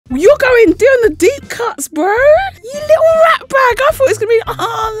You're doing the deep cuts, bro. You little rat bag. I thought it was going to be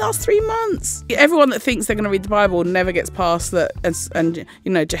last 3 months. Everyone that thinks they're going to read the Bible never gets past that. And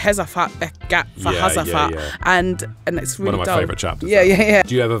Jehoshaphat, and it's really one of my dull. favourite chapters. Yeah.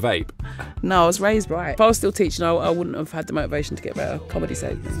 Do you ever vape? No, I was raised right. If I was still teaching, I wouldn't have had the motivation to get better. Comedy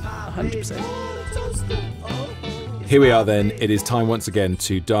saved me, 100%. Here we are then. It is time once again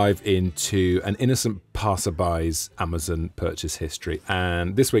to dive into an innocent passerby's Amazon purchase history.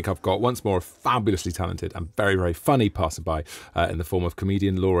 And this week I've got once more a fabulously talented and very, very funny passerby in the form of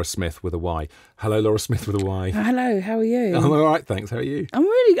comedian Laura Smyth with a Y. Hello, Laura Smyth with a Y. Hello, how are you? I'm all right, thanks. How are you? I'm all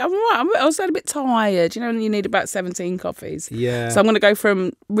right. I was a bit tired. You know, when you need about 17 coffees. Yeah. So I'm going to go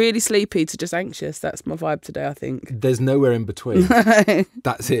from really sleepy to just anxious. That's my vibe today, I think. There's nowhere in between.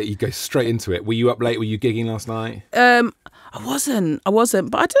 That's it. You go straight into it. Were you up late? Were you gigging last night? I wasn't.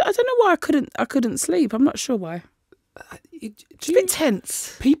 But I don't know why I couldn't sleep. I'm not sure why. It's a bit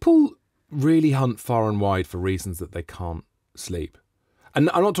tense. People really hunt far and wide for reasons that they can't sleep. And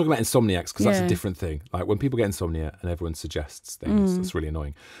I'm not talking about insomniacs because that's a different thing. Like when people get insomnia and everyone suggests things, it's really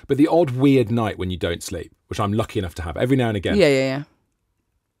annoying. But the odd weird night when you don't sleep, which I'm lucky enough to have every now and again. Yeah.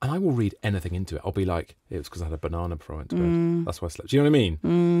 And I will read anything into it. I'll be like, it was because I had a banana before I went to bed. That's why I slept. Do you know what I mean?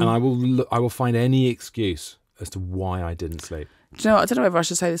 And I will find any excuse as to why I didn't sleep. Do you know what? I don't know whether I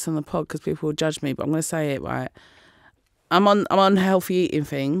should say this on the pod because people will judge me, but I'm going to say it right. I'm on a healthy eating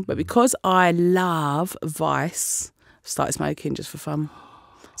thing, but because I love Vice, I've started smoking just for fun.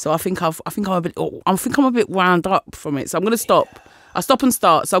 So I think I'm a bit wound up from it. So I'm going to stop. I stop and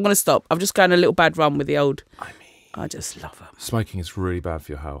start. So I'm going to stop. I'm just going a little bad run with the old. I just love them. Smoking is really bad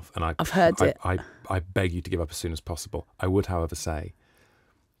for your health, and I've heard it. I beg you to give up as soon as possible. I would, however, say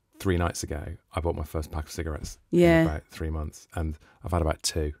 3 nights ago I bought my first pack of cigarettes. In about 3 months, and I've had about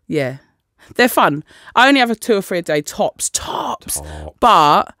 2. Yeah, they're fun. I only have 2 or 3 a day tops.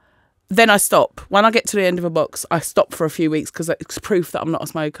 But then I stop. When I get to the end of a box, I stop for a few weeks because it's proof that I'm not a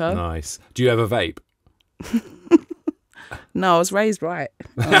smoker. Nice. Do you ever vape? No, I was raised right.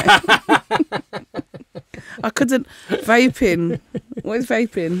 I couldn't vaping. What is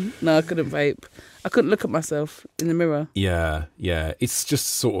vaping? No, I couldn't vape. I couldn't look at myself in the mirror. Yeah. It's just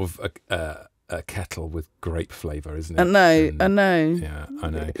sort of a kettle with grape flavour, isn't it? I know. Yeah, I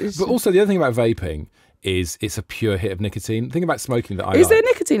know. But also the other thing about vaping is it's a pure hit of nicotine. The thing about smoking that I Is there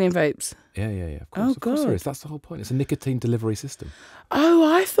nicotine in vapes? Yeah. Of course, of course there is. That's the whole point. It's a nicotine delivery system. Oh,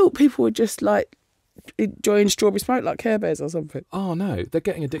 I thought people were just like enjoying strawberry smoke like Care Bears or something. Oh no, they're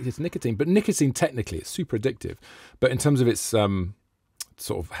getting addicted to nicotine. But nicotine technically it's super addictive. But in terms of its sort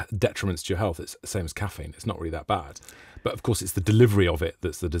of detriments to your health, it's the same as caffeine. It's not really that bad. But of course it's the delivery of it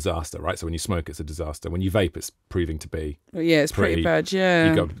that's the disaster, right? So when you smoke it's a disaster. When you vape it's proving to be it's pretty bad, yeah.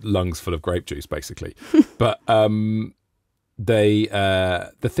 You've got lungs full of grape juice basically. But the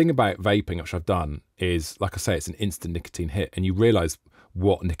thing about vaping, which I've done, is like I say, it's an instant nicotine hit and you realise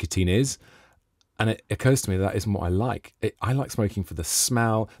what nicotine is. And it occurs to me that isn't what I like. I like smoking for the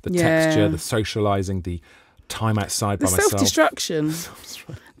smell, the texture, the socialising, the time outside by myself. Self-destruction.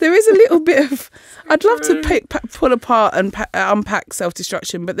 There is a little bit of... I'd love to pull apart and unpack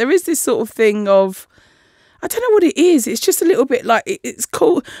self-destruction, but there is this sort of thing of... I don't know what it is. It's just a little bit like... It's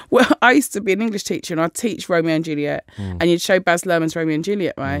cool. Well, I used to be an English teacher and I'd teach Romeo and Juliet and you'd show Baz Luhrmann's Romeo and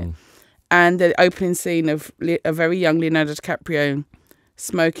Juliet, right? And the opening scene of a very young Leonardo DiCaprio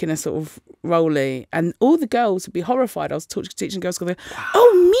smoking a sort of rollie, and all the girls would be horrified. I was teaching girls, going,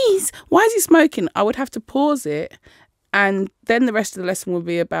 "Oh, miss, why is he smoking?" I would have to pause it, and then the rest of the lesson would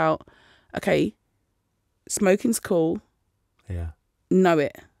be about, okay, smoking's cool. Yeah. Know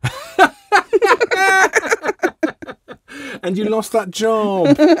it. And you lost that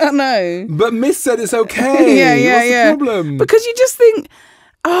job. I know. But Miss said it's okay. Yeah. What's the problem? Because you just think,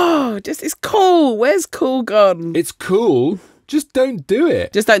 it's cool. Where's cool gone? It's cool. Just don't do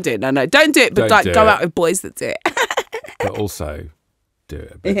it. Just don't do it. No. Don't do it, but go out with boys that do it. But also do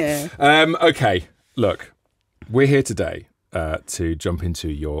it a bit. Yeah. Okay, look, we're here today to jump into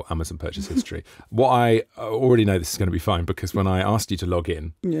your Amazon purchase history. What I already know this is going to be fine because when I asked you to log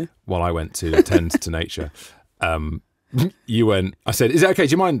in while I went to attend to nature, you went, I said, "Is it okay?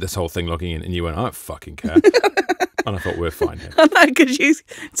 Do you mind this whole thing logging in?" And you went, "I don't fucking care." And I thought, we're fine here. I know, because you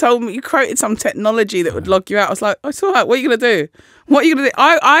told me, you quoted some technology that would log you out. I was like, it's all right, what are you going to do? What are you going to do?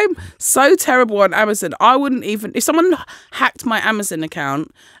 I'm so terrible on Amazon. I wouldn't even, if someone hacked my Amazon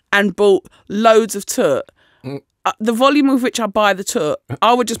account and bought loads of toot, the volume with which I buy the toot,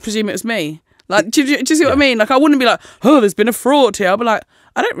 I would just presume it was me. Like, do you see what I mean? Like, I wouldn't be like, oh, there's been a fraud here. I'd be like,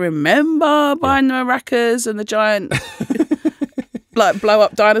 I don't remember buying the maracas and the giant like blow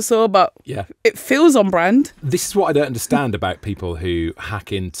up dinosaur, but yeah, it feels on brand. This is what I don't understand about people who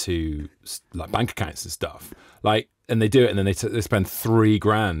hack into like bank accounts and stuff. Like, and they do it, and then they spend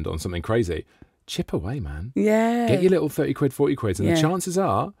 $3,000 on something crazy. Chip away, man. Yeah. Get your little 30 quid, 40 quid, and the chances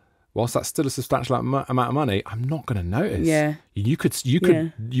are, whilst that's still a substantial amount of money, I'm not going to notice. Yeah. You could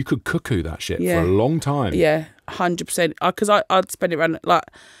cuckoo that shit for a long time. Yeah, 100%. Because I'd spend it around like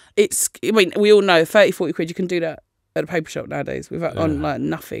I mean, we all know 30, 40 quid. You can do that at a paper shop nowadays without on like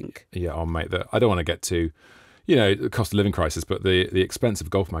nothing. Yeah, I'll make that. I don't want to get to, the cost of living crisis, but the expense of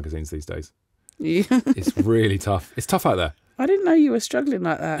golf magazines these days. Yeah. It's really tough. It's tough out there. I didn't know you were struggling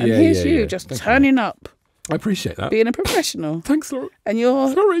like that. And here's you just turning up. I appreciate that. Being a professional. Thanks, Laura. And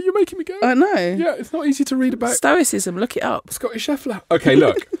you're... Sorry, you're making me go. I know. Yeah, it's not easy to read about. Stoicism, look it up. Scottish Scheffler. Okay,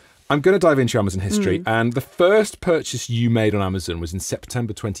 look. I'm going to dive into your Amazon history. And the first purchase you made on Amazon was in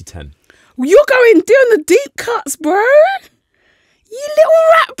September 2010. You're doing the deep cuts, bro. You little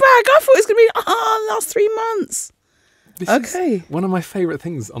rat bag. I thought it was going to be last 3 months. This is one of my favourite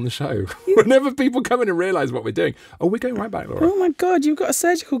things on the show. Whenever people come in and realise what we're doing. Oh, we're going right back, Laura. Oh, my God, you've got a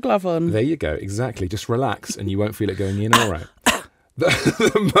surgical glove on. There you go. Exactly. Just relax and you won't feel it going in all right.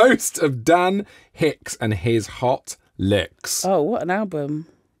 The most of Dan Hicks and his Hot Licks. Oh, what an album.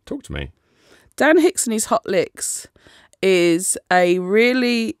 Talk to me. Dan Hicks and his Hot Licks is a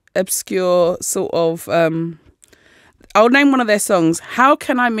really obscure sort of... I'll name one of their songs, How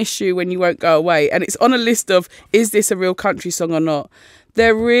Can I Miss You When You Won't Go Away? And it's on a list of, is this a real country song or not?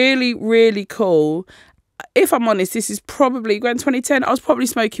 They're really, really cool. If I'm honest, this is probably, when 2010, I was probably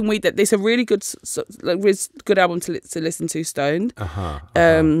smoking weed. That this is a really good album to listen to stoned.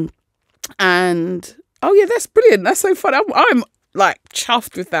 And, oh yeah, that's brilliant. That's so fun. I'm like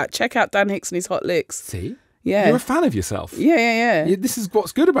chuffed with that. Check out Dan Hicks and his Hot Licks. See? Yeah. You're a fan of yourself. Yeah. This is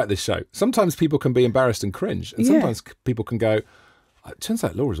what's good about this show. Sometimes people can be embarrassed and cringe. And sometimes people can go, it turns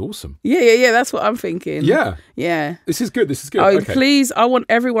out Laura's awesome. Yeah. That's what I'm thinking. Yeah. This is good. Oh, okay. Please. I want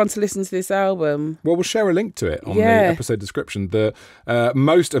everyone to listen to this album. Well, we'll share a link to it on the episode description. The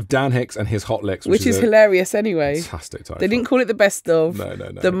most of Dan Hicks and his Hot Licks. Which is hilarious anyway. Fantastic title. They didn't call it the best of. No.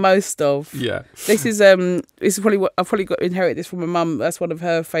 The most of. Yeah. This is probably what I've probably got to inherit this from my mum. That's one of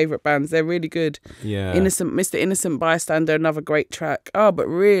her favourite bands. They're really good. Yeah. Mr. Innocent Bystander, another great track. Oh, but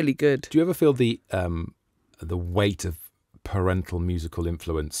really good. Do you ever feel the weight of parental musical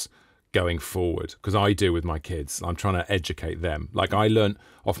influence going forward? Because I do with my kids. I'm trying to educate them. Like, I learnt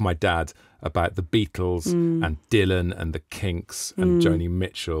off my dad about the Beatles and Dylan and the Kinks and Joni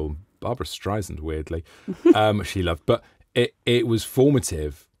Mitchell, Barbara Streisand, weirdly, she loved. But it was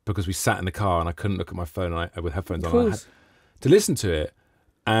formative because we sat in the car and I couldn't look at my phone with headphones on. I had to listen to it.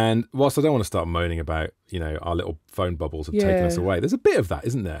 And whilst I don't want to start moaning about, our little phone bubbles have taken us away, there's a bit of that,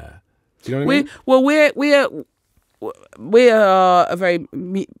 isn't there? Do you know what I mean? Well, we are a very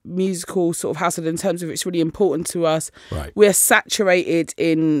musical sort of household in terms of it's really important to us. Right. We're saturated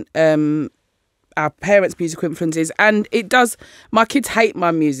in our parents' musical influences, and it does. My kids hate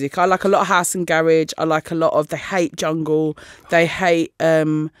my music. I like a lot of house and garage. I like a lot of. They hate jungle. They hate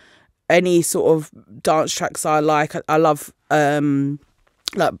any sort of dance tracks I like. I love.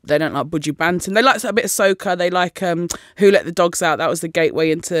 Like, they don't like Buju Banton. They like a bit of soca. They like Who Let the Dogs Out. That was the gateway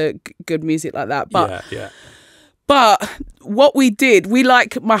into good music like that. But yeah. But what we did,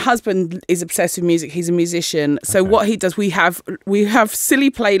 my husband is obsessed with music. He's a musician. So what he does, we have silly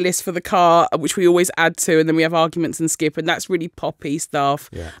playlists for the car, which we always add to, and then we have arguments and skip, and that's really poppy stuff.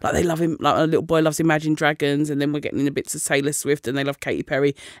 Yeah. Like, they love him, like a little boy loves Imagine Dragons, and then we're getting into bits of Taylor Swift, and they love Katy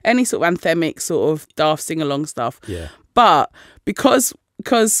Perry. Any sort of anthemic, sort of daft sing-along stuff. Yeah. But because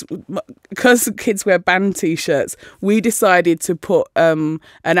kids wear band t-shirts, we decided to put an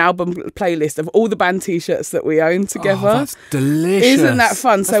album playlist of all the band t-shirts that we own together. Oh, that's delicious. Isn't that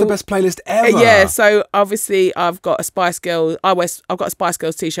fun? That's the best playlist ever. Yeah, so obviously I've got a Spice Girls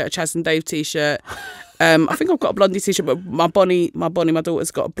t-shirt, a Chaz and Dave t-shirt. I think I've got a Blondie t-shirt, but my daughter's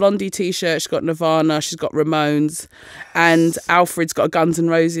got a Blondie t-shirt. She's got Nirvana. She's got Ramones, and Alfred's got a Guns N'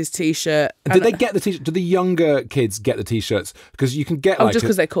 Roses t-shirt. Did they get the t-shirt? Do the younger kids get the t-shirts? Because you can get just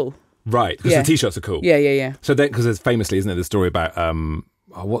because they're cool, right? Because the t-shirts are cool. Yeah. So then, because there's famously, isn't there, the story about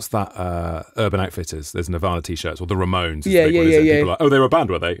what's that? Urban Outfitters. There's Nirvana t-shirts, or the Ramones. Yeah. People are like, oh, they were a band,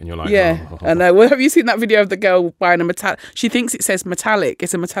 were they? And you're like, yeah. I know. Well, have you seen that video of the girl buying a metallic? She thinks it says metallic.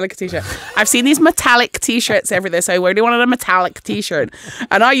 It's a Metallica t-shirt. I've seen these metallic t-shirts everywhere. So where do you want a metallic t-shirt?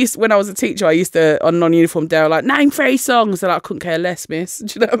 And when I was a teacher, I used to, on non-uniform day, I was like, name 3 songs. They're like, I couldn't care less, miss.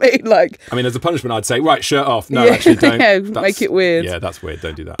 Do you know what I mean? Like, as a punishment, I'd say, right, shirt off. No, actually, don't. Make it weird. Yeah, that's weird.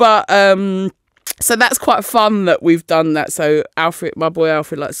 Don't do that. But So that's quite fun that we've done that. So Alfred, my boy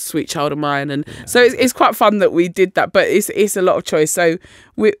Alfred, likes Sweet Child of Mine, and so it's quite fun that we did that. But it's a lot of choice. So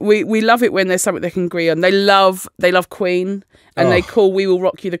we love it when there's something they can agree on. They love Queen, and they call "We Will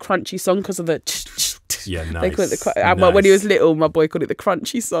Rock You" the crunchy song because of the. Yeah, nice. They call it nice. When he was little, my boy called it the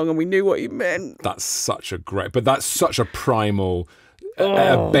crunchy song, and we knew what he meant. That's such a primal.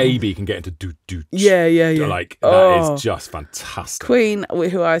 A baby can get into do. Yeah. Like that is just fantastic. Queen,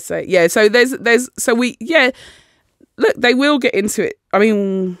 who I say, yeah. So look, they will get into it. I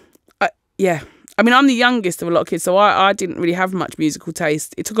mean, I'm the youngest of a lot of kids, so I didn't really have much musical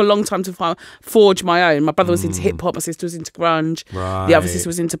taste. It took a long time to forge my own. My brother was into hip hop, my sister was into grunge, the other sister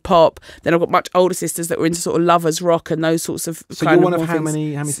was into pop. Then I've got much older sisters that were into sort of lovers rock and those sorts of. So you're one of how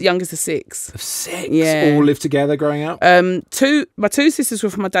many? Youngest of 6. Of 6. Yeah. All lived together growing up. My 2 sisters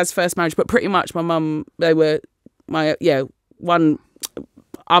were from my dad's first marriage, but pretty much my mum. They were one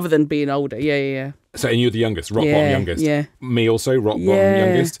other than being older. Yeah. So, and you're the youngest, rock bottom youngest. Yeah. Me also, rock bottom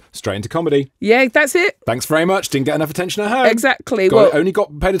youngest, straight into comedy. Yeah, that's it. Thanks very much. Didn't get enough attention at home. Exactly. Only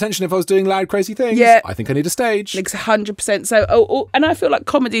got paid attention if I was doing loud, crazy things. Yeah. I think I need a stage. 100%. So, and I feel like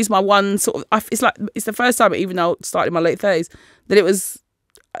comedy is my one sort of. It's the first time, even though I started in my late 30s, that it was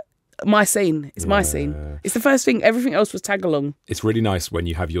my scene. It's my scene. It's the first thing. Everything else was tag along. It's really nice when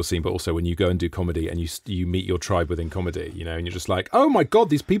you have your scene, but also when you go and do comedy and you meet your tribe within comedy, you know, and you're just like, oh my God,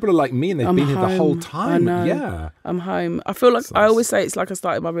 these people are like me and they've been here the whole time. I know. Yeah. I'm home. I feel like I always say it's like I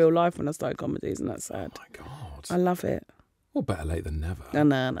started my real life when I started comedies, and that's sad. Oh my God. I love it. Well, better late than never.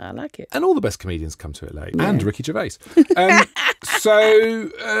 No, I like it. And all the best comedians come to it late. Yeah. And Ricky Gervais. So,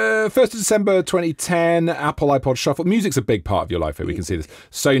 1st of December 2010, Apple iPod Shuffle. Music's a big part of your life here. We can see this.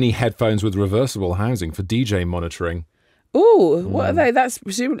 Sony headphones with reversible housing for DJ monitoring. Oh, what are they? That's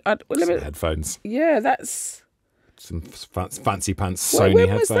presumably... headphones. Yeah, that's... Some fancy pants Sony when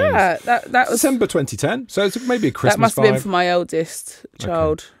headphones. Was that? That was... December 2010. So it's maybe a Christmas That must vibe. have been for my eldest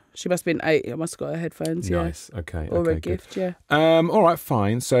child. Okay. She must have been 8. I must have got her headphones, Nice, okay. Or a gift, yeah. All right,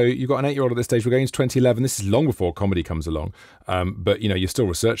 fine. So you've got an 8-year-old at this stage. We're going to 2011. This is long before comedy comes along. But, you know, you're still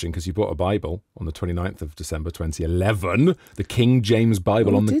researching because you bought a Bible on the 29th of December 2011. The King James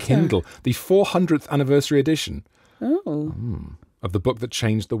Bible on the Kindle. The 400th anniversary edition. Of the book that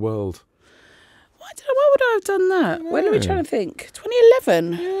changed the world. Why would I have done that? When are we trying to think?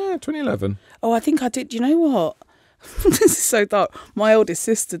 2011? Yeah, 2011. Oh, I think I did. You know what? This is so dark. My oldest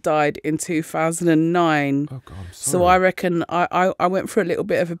sister died in 2009. Oh, God, I'm sorry. So I reckon I went through a little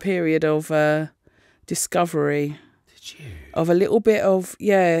bit of a period of discovery. Did you? Of a little bit of,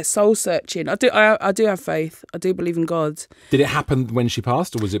 soul searching. I do have faith. I do believe in God. Did it happen when she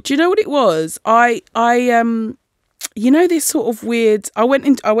passed, or was it? Do you know what it was? You know, this sort of weird... I went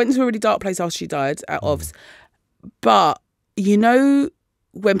into a really dark place after she died at OVS. But, you know,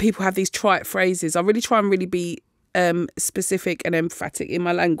 when people have these trite phrases, I really try and really be specific and emphatic in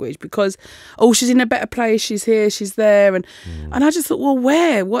my language because, she's in a better place, she's here, she's there. And I just thought, well,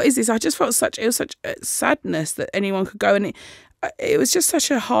 where? What is this? I just felt such sadness that anyone could go. And it was just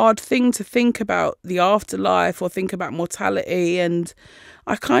such a hard thing to think about the afterlife or think about mortality. And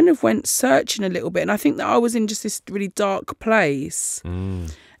I kind of went searching a little bit, and I think that I was in just this really dark place.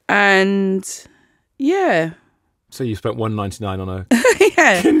 And so you spent $1.99 on a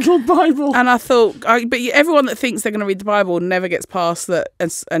Kindle Bible, and I thought, but everyone that thinks they're going to read the Bible never gets past that,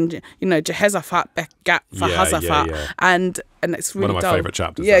 and you know, Jehoshaphat, Begat, Fahazaphat, and it's really one of my favourite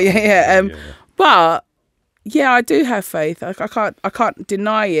chapters. But I do have faith. I can't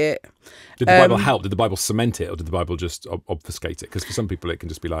deny it. Did the Bible help? Did the Bible cement it, or did the Bible just obfuscate it? Because for some people, it can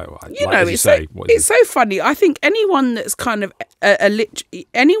just be like, it's so funny. I think anyone that's kind of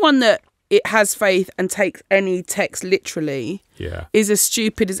anyone that it has faith and takes any text literally is as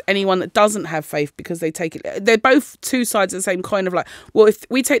stupid as anyone that doesn't have faith because they take it. They're both two sides of the same coin of like, well, if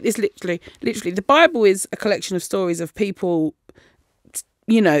we take this literally, the Bible is a collection of stories of people,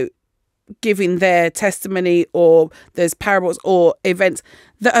 you know, giving their testimony, or there's parables or events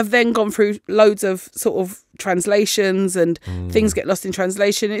that have then gone through loads of sort of translations and things get lost in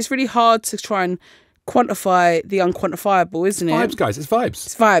translation. It's really hard to try and quantify the unquantifiable, isn't it? Vibes, guys. It's vibes.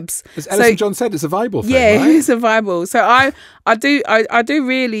 It's vibes. As Ellison John said, it's a Bible thing, right? It's a Bible. So I do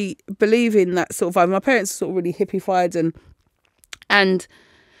really believe in that sort of vibe. My parents are sort of really hippified and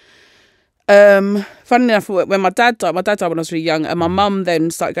funny enough, when my dad died when I was really young, and my mum then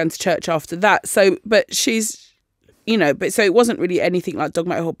started going to church after that. So, but she's, you know, so it wasn't really anything like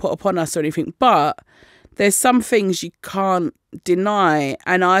dogmatic or put upon us or anything. But there's some things you can't deny,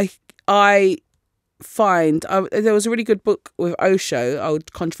 and I find there was a really good book with Osho,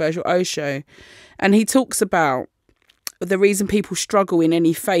 old controversial Osho, and he talks about the reason people struggle in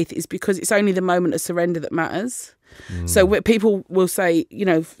any faith is because it's only the moment of surrender that matters. So people will say, you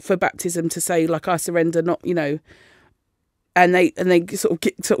know, for baptism to say like, I surrender, not, you know, and they sort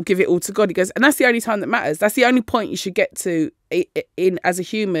of give it all to God. He goes, and that's the only time that matters. That's the only point you should get to in as a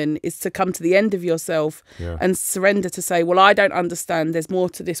human, is to come to the end of yourself and surrender to say, well, I don't understand. There's more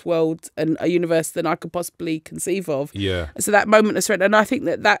to this world and a universe than I could possibly conceive of. Yeah. So that moment of surrender, and I think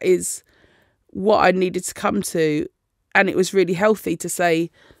that is what I needed to come to, and it was really healthy to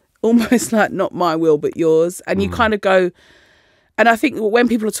say, almost like, not my will but yours. And you kind of go, and I think when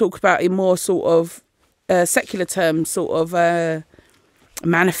people talk about in more sort of secular terms, sort of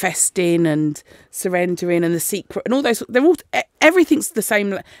manifesting and surrendering and the secret and all those, everything's the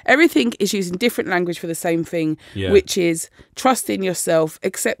same. Everything is using different language for the same thing, which is trusting yourself,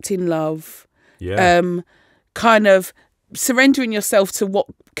 accepting love, kind of surrendering yourself to what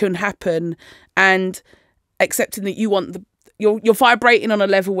can happen, and accepting that you want you're vibrating on a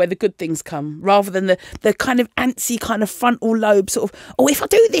level where the good things come, rather than the kind of antsy kind of frontal lobe sort of, oh, if I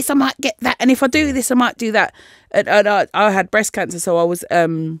do this, I might get that. And if I do this, I might do that. And I had breast cancer, so I was,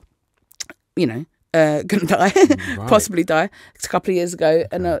 going to die, possibly die a couple of years ago.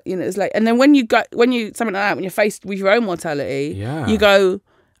 And, it's like, and then when you something like that, when you're faced with your own mortality, you go,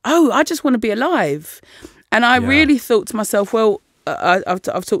 oh, I just want to be alive. And I really thought to myself, well, I've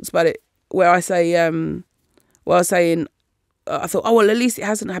talked about it where I say, I thought, oh, well, at least it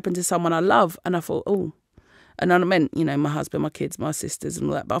hasn't happened to someone I love. And I thought, oh, and I meant, you know, my husband, my kids, my sisters and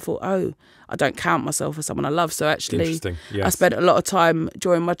all that. But I thought, oh, I don't count myself as someone I love. So actually, I spent a lot of time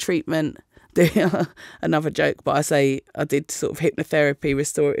during my treatment doing another joke, but I did sort of hypnotherapy,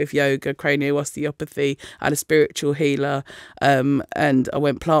 restorative yoga, cranial osteopathy. I had a spiritual healer, and I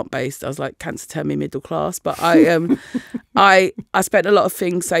went plant-based. I was like, cancer turned me middle class. But I spent a lot of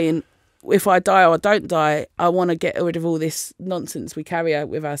things saying, if I die or I don't die, I want to get rid of all this nonsense we carry out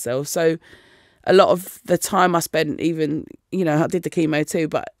with ourselves. So a lot of the time I spent, even, you know, I did the chemo too,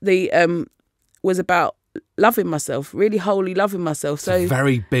 but was about loving myself, really wholly loving myself. So it's a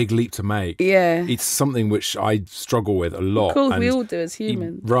very big leap to make. Yeah. It's something which I struggle with a lot. Of course, we all do as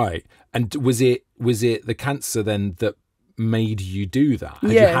humans. Right. And was it the cancer then that made you do that?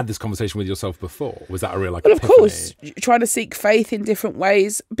 Had you had this conversation with yourself before? Was that a real epiphany? Of course, trying to seek faith in different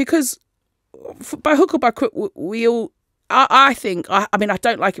ways, because by hook or by crook, we all, I think, I mean, I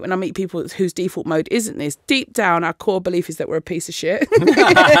don't like it when I meet people whose default mode isn't this. Deep down, our core belief is that we're a piece of shit.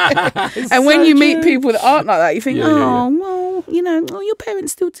 And when you meet people that aren't like that, you think, well, you know, oh, your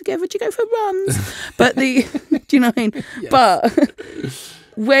parents still together, do you go for runs? But do you know what I mean? Yes. But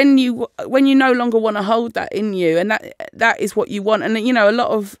when you no longer want to hold that in you, and that is what you want, and you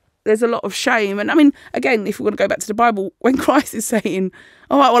know, there's a lot of shame. And I mean, again, if we want to go back to the Bible, when Christ is saying,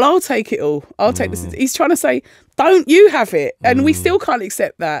 all right, well, I'll take it all. I'll take this. He's trying to say, don't you have it? And we still can't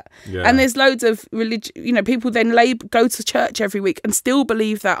accept that. Yeah. And there's loads of religion, you know, people then go to church every week and still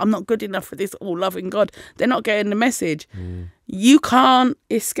believe that I'm not good enough for this loving God. They're not getting the message. You can't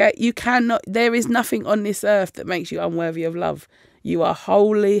escape. You cannot. There is nothing on this earth that makes you unworthy of love. You are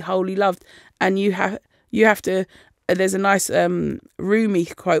wholly, wholly loved. And you have to. There's a nice Rumi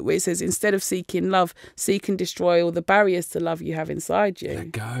quote where it says, instead of seeking love, seek and destroy all the barriers to love you have inside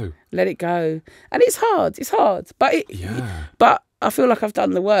you. Let it go. And it's hard. But I feel like I've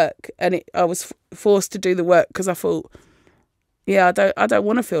done the work, and I was forced to do the work because I thought, I don't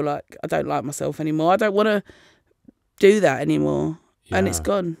want to feel like I don't like myself anymore. I don't want to do that anymore. And it's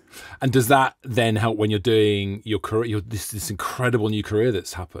gone. And does that then help when you're doing your career, this incredible new career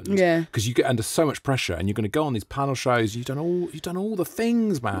that's happened? Yeah. Because you get under so much pressure, and you're going to go on these panel shows. You've done all the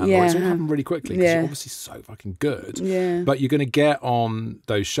things, man. Yeah. It's all happened really quickly because you're obviously so fucking good. Yeah. But you're going to get on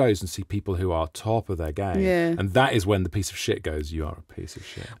those shows and see people who are top of their game. Yeah. And that is when the piece of shit goes, you are a piece of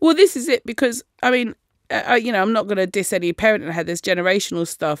shit. Well, this is it, because I mean, I'm not going to diss any parent that had this generational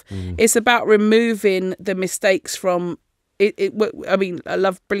stuff. It's about removing the mistakes from. I mean, I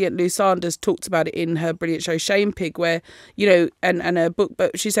love brilliant Lou Sanders talked about it in her brilliant show Shame Pig, where, you know, and her book,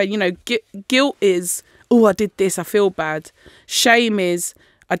 but she said, you know, guilt is, oh, I did this, I feel bad. Shame is,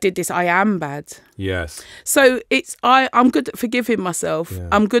 I did this, I am bad. Yes. So I'm good at forgiving myself. Yeah.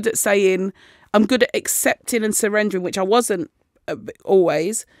 I'm good at saying, I'm good at accepting and surrendering, which I wasn't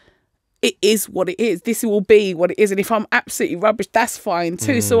always. It is what it is. This will be what it is. And if I'm absolutely rubbish, that's fine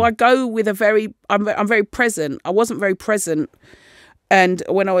too. So I go with I'm very present. I wasn't very present. And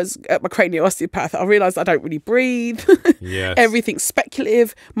when I was at my cranial osteopath, I realised I don't really breathe. Yes. Everything's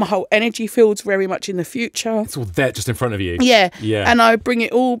speculative. My whole energy field's very much in the future. It's all there just in front of you. Yeah. Yeah. And I bring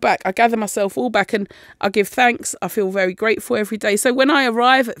it all back. I gather myself all back, and I give thanks. I feel very grateful every day. So when I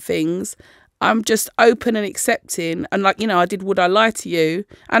arrive at things, I'm just open and accepting. And like, I did Would I Lie to You?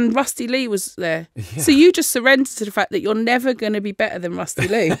 And Rusty Lee was there. Yeah. So you just surrender to the fact that you're never going to be better than Rusty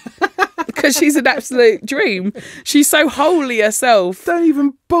Lee. Because she's an absolute dream. She's so wholly herself. Don't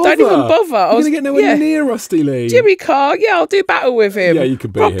even bother. You're going to get nowhere near Rusty Lee. Jimmy Carr, I'll do battle with him. Yeah, you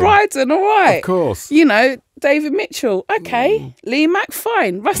could be Rob him. Brydon, all right. Of course. David Mitchell, okay. Lee Mack,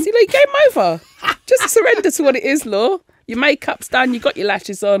 fine. Rusty Lee, game over. Just surrender to what it is, Law. Your makeup's done, you got your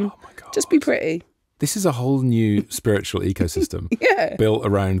lashes on. Oh my God. Just be pretty. This is a whole new spiritual ecosystem built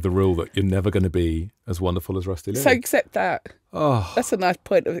around the rule that you're never going to be as wonderful as Rusty Lee. So accept that. Oh, that's a nice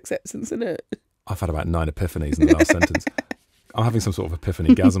point of acceptance, isn't it? I've had about 9 epiphanies in the last sentence. I'm having some sort of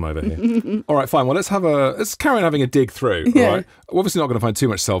epiphany-gasm over here. All right, fine. Well, let's carry on having a dig through. Yeah. All right. We're obviously not going to find too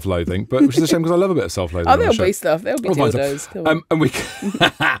much self-loathing, but which is a shame because I love a bit of self-loathing. Oh, there'll be stuff. There'll be dildos. And we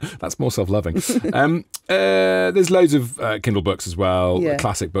that's more self-loving. There's loads of Kindle books as well,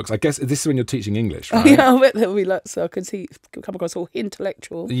 classic books. I guess this is when you're teaching English, right? Oh, yeah, I bet there'll be lots. So I can come across all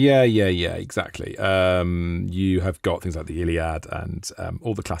intellectual. Yeah, exactly. You have got things like the Iliad and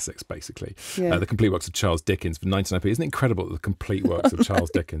all the classics, basically. Yeah. The complete works of Charles Dickens for 99p. Isn't it incredible that the complete works of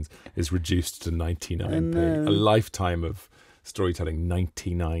Charles Dickens is reduced to 99p? A lifetime of storytelling,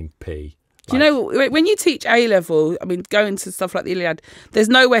 99p. Do you know, when you teach A-level, I mean, going to stuff like the Iliad, there's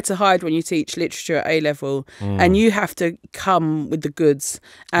nowhere to hide when you teach literature at A-level, and you have to come with the goods.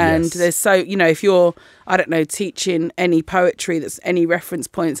 And there's if you're, I don't know, teaching any poetry that's any reference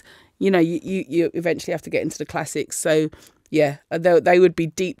points, you eventually have to get into the classics. So, yeah, they would be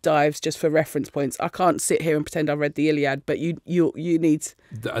deep dives just for reference points. I can't sit here and pretend I read the Iliad, but you need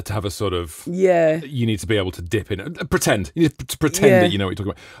to have a sort of you need to be able to dip in, pretend. You need to pretend that you know what you're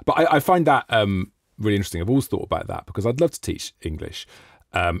talking about. But I find that really interesting. I've always thought about that because I'd love to teach English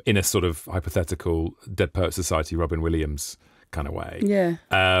in a sort of hypothetical Dead Poet Society, Robin Williams kind of way.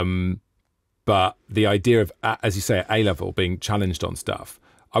 Yeah. But the idea of, as you say, at A-level being challenged on stuff,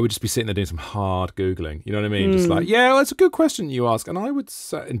 I would just be sitting there doing some hard Googling. You know what I mean? Just like, well, that's a good question you ask. And I would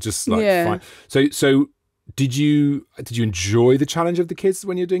say, and just like, fine. So did you enjoy the challenge of the kids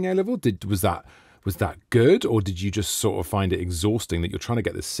when you're doing A-level? Was that good? Or did you just sort of find it exhausting that you're trying to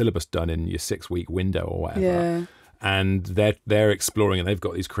get this syllabus done in your 6-week window or whatever? Yeah. And they're exploring and they've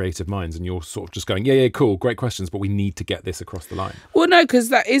got these creative minds and you're sort of just going, yeah, cool, great questions, but we need to get this across the line. Well, no, because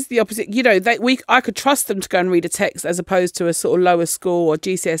that is the opposite. I could trust them to go and read a text as opposed to a sort of lower school or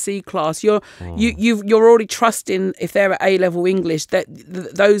GCSE class. You're already trusting, if they're at A-level English, that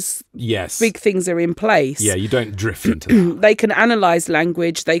those big things are in place. Yeah, you don't drift into that. They can analyse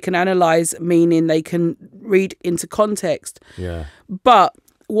language, they can analyse meaning, they can read into context. Yeah. But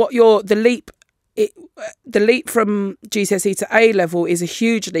the leap from GCSE to A-level is a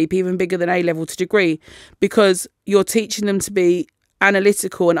huge leap, even bigger than A-level to degree, because you're teaching them to be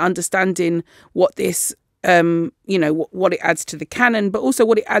analytical and understanding what this, what it adds to the canon, but also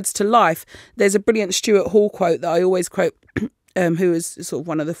what it adds to life. There's a brilliant Stuart Hall quote that I always quote, who is sort of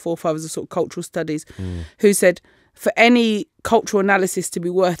one of the forefathers of sort of cultural studies, who said, for any cultural analysis to be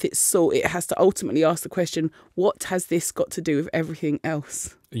worth its salt, it has to ultimately ask the question, what has this got to do with everything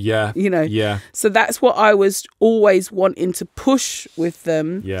else? Yeah. Yeah. So that's what I was always wanting to push with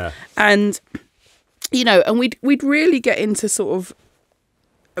them. Yeah. And, and we'd really get into sort of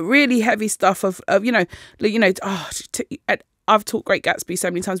really heavy stuff of I've taught Great Gatsby so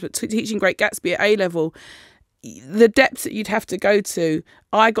many times, but teaching Great Gatsby at A-level, the depths that you'd have to go to,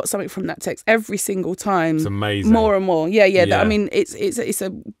 I got something from that text every single time. It's amazing. More and more. Yeah. I mean, it's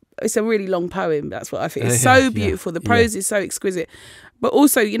a really long poem. That's what I think. It's so beautiful. The prose is so exquisite. But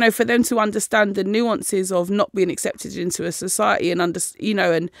also, for them to understand the nuances of not being accepted into a society and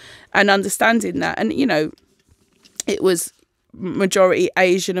understanding that. And, it was majority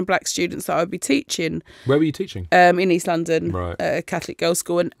Asian and black students that I would be teaching. Where were you teaching? In East London, right. Catholic girls'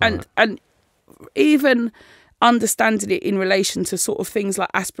 school. And even understanding it in relation to sort of things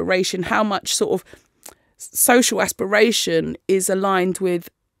like aspiration, how much sort of social aspiration is aligned with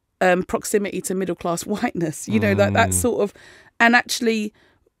proximity to middle class whiteness, like that sort of, and actually,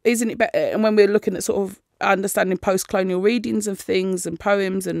 isn't it better? And when we're looking at sort of understanding post-colonial readings of things and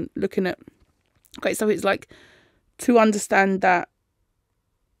poems and looking at great stuff, it's like to understand that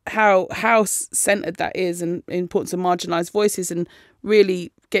how centered that is and the importance of marginalized voices and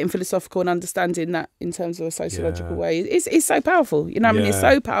really getting philosophical and understanding that in terms of a sociological way is so powerful. I mean, it's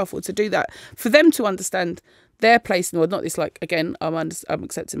so powerful to do that for them to understand their place in the world. Not this like, again, I'm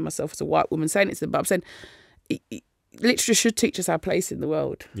accepting myself as a white woman saying it to them, but I'm saying literature should teach us our place in the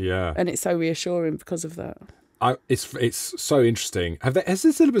world. Yeah. And it's so reassuring because of that. It's so interesting. Has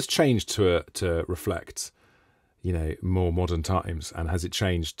the syllabus changed to reflect, more modern times, and has it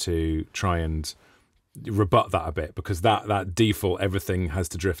changed to try and rebut that a bit, because that default everything has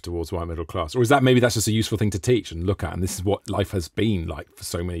to drift towards white middle class? Or is that maybe that's just a useful thing to teach and look at, and this is what life has been like for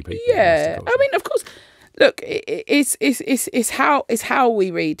so many people? Yeah, I mean, of course, look, it's how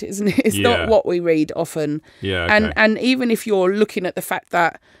we read, isn't it? It's not what we read often. Yeah, okay. And even if you're looking at the fact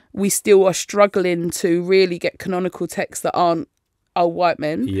that we still are struggling to really get canonical texts that aren't old white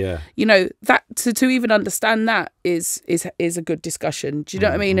men, that to even understand that is a good discussion. Do you know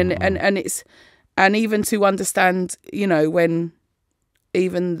what I mean? And even to understand, when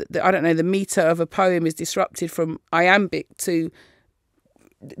even the meter of a poem is disrupted from iambic to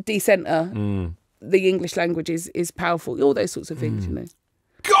decenter, the English language is powerful. All those sorts of things,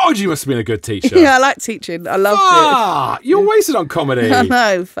 God, you must have been a good teacher. Yeah, I like teaching. I loved it. You're wasted on comedy. I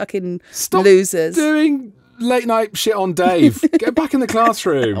know, fucking Stop losers. doing late night shit on Dave. Get back in the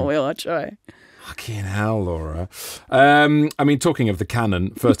classroom. Oh, well, I'll try. Fucking hell, Laura. I mean, talking of the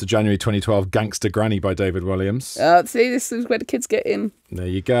canon, 1st of January 2012, Gangster Granny by David Williams. See, this is where the kids get in. There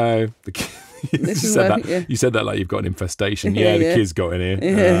you go. You said that like you've got an infestation. The kids got in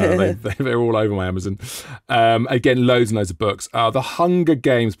here. They're all over my Amazon. Again, loads and loads of books. The Hunger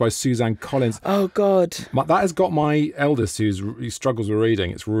Games by Suzanne Collins. Oh, God. That has got my eldest, who struggles with reading.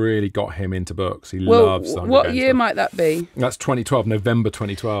 It's really got him into books. He loves the Hunger Games. What year might that be? That's 2012, November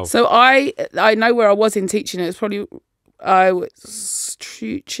 2012. So I know where I was in teaching. It was probably... I was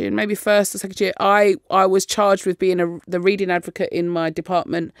teaching maybe first or second year. I was charged with being the reading advocate in my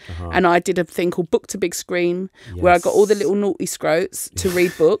department, and I did a thing called Book to Big Screen, where I got all the little naughty scrotes to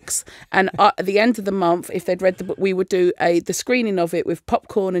read books, and at the end of the month, if they'd read the book, we would do the screening of it with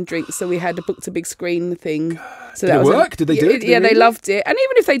popcorn and drinks. So we had a Book to Big Screen thing. So did it work? Did they do it? Yeah, they loved it. And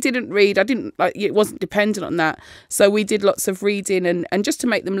even if they didn't read, it wasn't dependent on that. So we did lots of reading and just to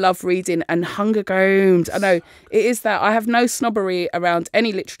make them love reading. And Hunger Games, I know it is that. I have no snobbery around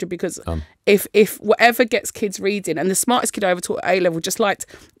any literature, because if whatever gets kids reading, and the smartest kid I ever taught at A-level just liked,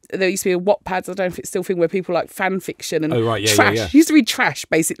 there used to be a Wattpads, I don't know if it's still a thing, where people like fan fiction and trash. Yeah. She used to read trash,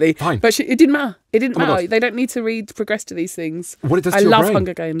 basically. Fine. But it didn't matter. It didn't matter. They don't need to progress to these things. What it does to I your love brain,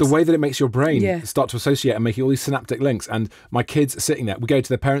 Hunger Games. the way that it makes your brain start to associate and making all these synaptic links. And my kids are sitting there. We go to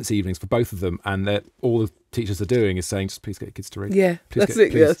their parents' evenings for both of them, and all the teachers are doing is saying, just please get your kids to read. Yeah, that's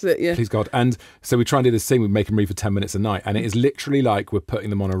it. Yeah. Please, God. And so we try and do this thing. We make them read for 10 minutes a night. And it is literally like we're putting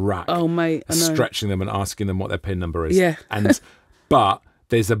them on a rack. Oh, mate, I know. Stretching them and asking them what their PIN number is. Yeah. But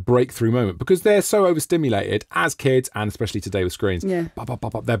there's a breakthrough moment, because they're so overstimulated as kids, and especially today with screens. Yeah.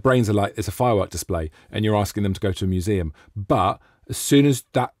 Their brains are like, it's a firework display, and you're asking them to go to a museum. But as soon as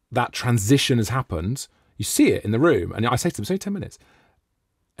that transition has happened, you see it in the room. And I say to them, it's only 10 minutes.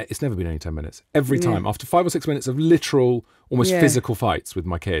 It's never been only 10 minutes. Every time, after 5 or 6 minutes of literal, almost physical fights with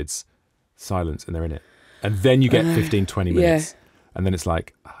my kids, silence, and they're in it. And then you get 15, 20 minutes. And then it's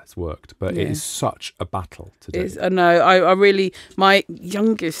like, it's worked. But it is such a battle to do. I know. I really, my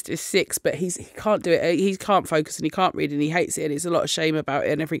youngest is 6, but he can't do it. He can't focus and he can't read and he hates it. And it's a lot of shame about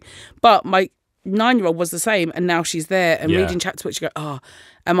it and everything. But my 9-year-old was the same. And now she's there and reading chapter books. You go,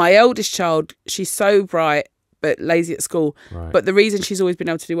 And my eldest child, she's so bright, but lazy at school. Right. But the reason she's always been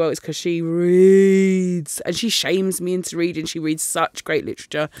able to do well is because she reads, and she shames me into reading. She reads such great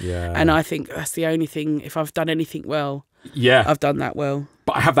literature. Yeah. And I think that's the only thing, if I've done anything well, I've done that well.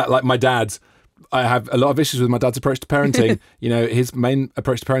 But I have that, like my dad's. I have a lot of issues with my dad's approach to parenting. His main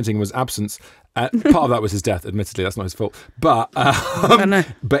approach to parenting was absence. Part of that was his death, admittedly. That's not his fault. But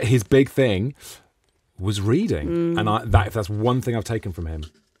but his big thing was reading. And if that's one thing I've taken from him,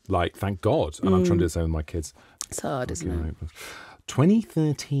 like, thank God. And I'm trying to do the same with my kids. It's hard, isn't it?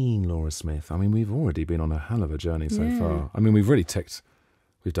 2013, Laura Smyth. I mean, we've already been on a hell of a journey so far. I mean, we've really ticked.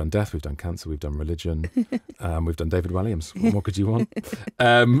 We've done death, we've done cancer, we've done religion, we've done David Williams. What more could you want?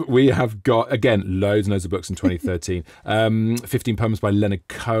 We have got, again, loads and loads of books in 2013. 15 poems by Leonard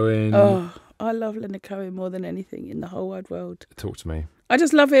Cohen. Oh, I love Leonard Cohen more than anything in the whole wide world. Talk to me. I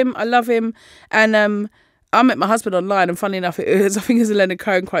just love him. I love him. And I met my husband online, and funny enough, I think it was a Leonard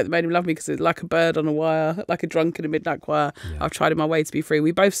Cohen quote that made him love me, because it's like a bird on a wire, like a drunk in a midnight choir. Yeah. I've tried in my way to be free.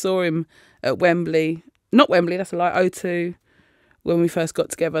 We both saw him at Wembley. Not Wembley, that's a lie, O2. When we first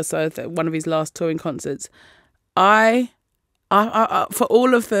got together, so one of his last touring concerts. I for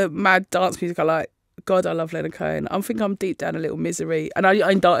all of the mad dance music I like, God, I love Leonard Cohen. I think I'm deep down a little misery, and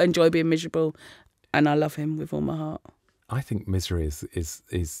I enjoy being miserable, and I love him with all my heart. I think misery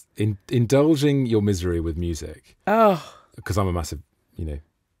is indulging your misery with music. Oh, because I'm a massive,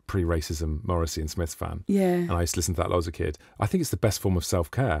 pre-racism Morrissey and Smith fan. Yeah. And I used to listen to that a lot as a kid. I think it's the best form of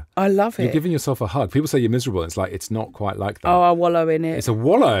self-care. I love it. You're giving yourself a hug. People say you're miserable. And it's like, it's not quite like that. Oh, I wallow in it. It's a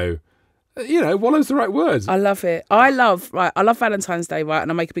wallow. Wallow's the right word. I love it. I love Valentine's Day, right?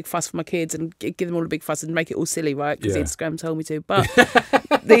 And I make a big fuss for my kids and give them all a big fuss and make it all silly, right? Because Instagram told me to. But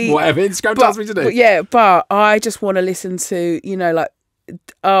whatever Instagram tells me to do. But I just want to listen to,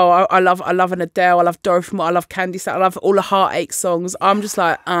 I love an Adele. I love Dorothy. I love Candy Sat. I love all the heartache songs. I'm just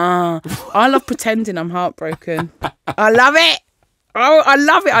like, I love pretending I'm heartbroken. I love it. Oh, I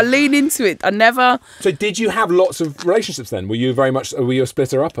love it. I lean into it. I never. So, did you have lots of relationships then? Were you a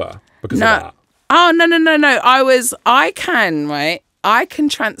splitter upper because of that? Oh, no. I can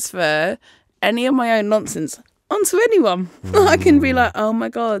transfer any of my own nonsense onto anyone. I can be like, oh my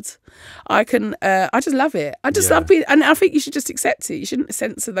God. I just love it. I just love being, and I think you should just accept it. You shouldn't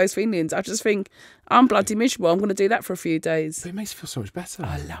censor those feelings. I just think I'm bloody miserable. I'm going to do that for a few days. But it makes you feel so much better.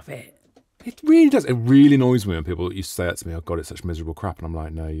 I love it. It really does. It really annoys me when people used to say that to me. Oh God, it's such miserable crap, and I'm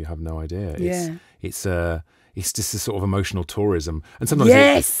like, no, you have no idea. It's just a sort of emotional tourism, and sometimes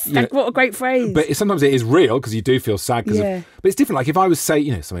what a great phrase. But sometimes it is real because you do feel sad. But it's different. Like if I was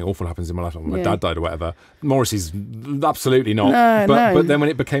something awful happens in my life, like my dad died or whatever. Morrissey's absolutely not. But then when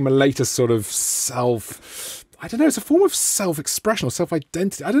it became a later sort of I don't know, it's a form of self-expression or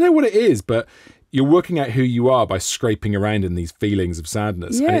self-identity. I don't know what it is, but you're working out who you are by scraping around in these feelings of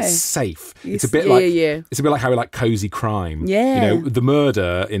sadness, and it's safe. It's a bit like how we like cozy crime. Yeah, the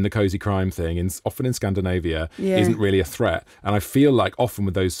murder in the cozy crime thing, often in Scandinavia, isn't really a threat. And I feel like often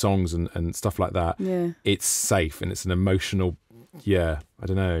with those songs and stuff like that, it's safe and it's an emotional. Yeah, I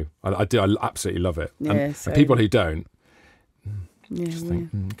don't know. I do. I absolutely love it. And people who don't, just think,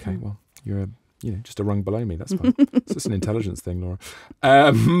 okay, well, you're just a rung below me. That's fine. It's just an intelligence thing, Laura.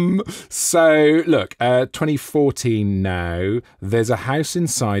 So, look, 2014 now. There's a house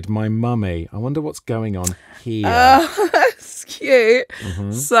inside my mummy. I wonder what's going on here. That's cute.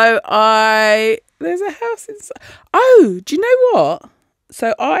 So there's a house inside. Oh, do you know what?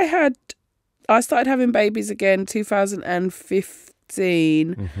 So I started having babies again 2015.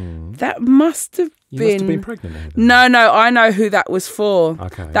 That must have been. You must have been pregnant. No, I know who that was for.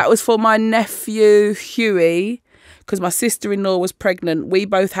 Okay. That was for my nephew Huey, because my sister-in-law was pregnant. We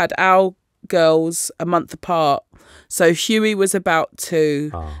both had our girls a month apart. So Huey was about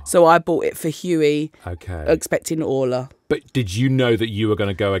 2. So I bought it for Huey. Okay. Expecting Orla. But did you know that you were going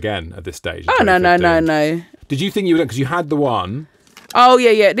to go again at this stage? Oh, no. Did you think you were, because you had the one? Oh,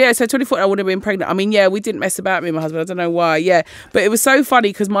 yeah. So 24, I would have been pregnant. I mean, we didn't mess about, me and my husband. I don't know why. Yeah. But it was so funny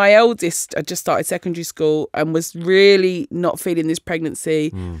because my eldest had just started secondary school and was really not feeling this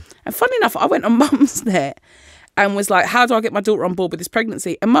pregnancy. And funny enough, I went on Mum's Net and was like, how do I get my daughter on board with this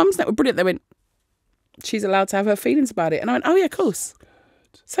pregnancy? And Mum's Net were brilliant. They went, she's allowed to have her feelings about it. And I went, oh, yeah, of course.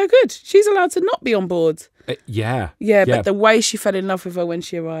 So good. She's allowed to not be on board. Yeah, but the way she fell in love with her when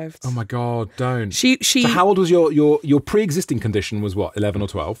she arrived. Oh my God, don't. She So how old was your pre-existing condition? Was what, 11 or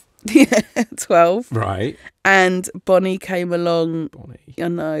 12? Yeah, 12. Right. And Bonnie came along. Bonnie. I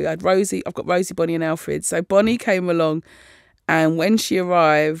know. I had Rosie. I've got Rosie, Bonnie, and Alfred. So Bonnie came along, and when she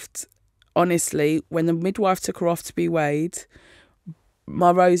arrived, honestly, when the midwife took her off to be weighed,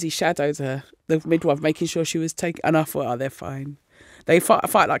 my Rosie shadowed her, the midwife, making sure she was taken. And I thought, oh, they're fine. They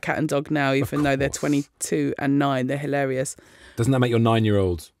fight like cat and dog now, even though they're 22 and 9. They're hilarious. Doesn't that make your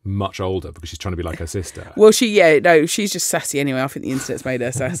 9-year-old much older because she's trying to be like her sister? Well, she's just sassy anyway. I think the internet's made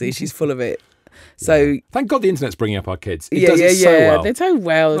her sassy. She's full of it. So thank God the internet's bringing up our kids. It does it so well. They do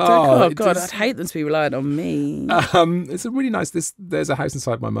well. Oh God, I'd hate them to be relying on me. It's a really nice. There's a house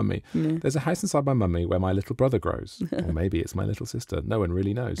inside my mummy. There's a house inside my mummy where my little brother grows, or maybe it's my little sister. No one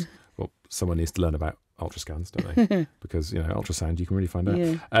really knows. Well, someone needs to learn about ultrascans, don't they? Because ultrasound, you can really find out.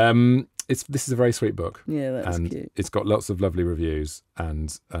 Yeah. This is a very sweet book. Yeah, that's cute. It's got lots of lovely reviews,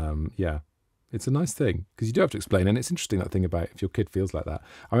 and it's a nice thing because you do have to explain, and it's interesting that thing about if your kid feels like that.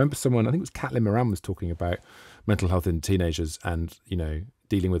 I remember someone, I think it was Caitlin Moran, was talking about mental health in teenagers and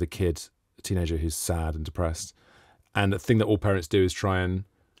dealing with a teenager who's sad and depressed, and the thing that all parents do is try and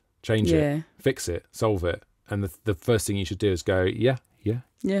change it, fix it, solve it, and the first thing you should do is go, yeah.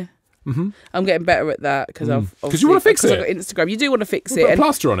 Mm-hmm. I'm getting better at that because you want to fix it. I've got Instagram. You do want to fix it. Put a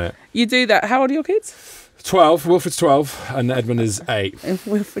plaster on it. You do that. How old are your kids? 12. Wilfred's 12 and Edmund is 8.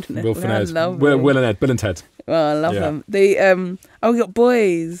 Wilfred and Ed. Will and Ed. Bill and Ted. Oh, I love them. We got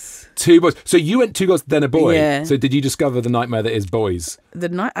boys. 2 boys. So you went 2 girls, then a boy. Yeah. So did you discover the nightmare that is boys?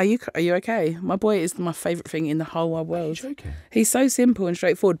 Are you okay? My boy is my favourite thing in the whole wide world. Are you joking? He's so simple and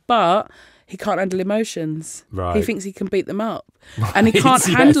straightforward, but he can't handle emotions. Right. He thinks he can beat them up, and he can't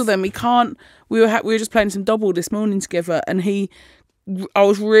handle them. He can't. We were just playing some double this morning together, and I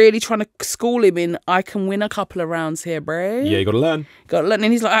was really trying to school him in, I can win a couple of rounds here, bro. Yeah, you got to learn. And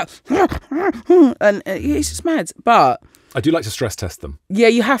he's like, and he's just mad. But I do like to stress test them. Yeah,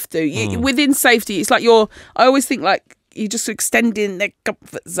 you have to. Within safety, it's like I always think like you're just extending their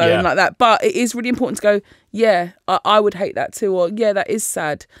comfort zone like that. But it is really important to go, yeah, I would hate that too. Or, yeah, that is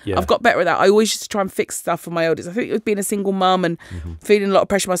sad. Yeah. I've got better at that. I always used to try and fix stuff for my eldest. I think it was being a single mum and feeling a lot of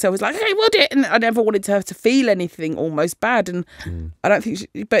pressure myself. It's like, hey, would it? And I never wanted her to feel anything almost bad. And I don't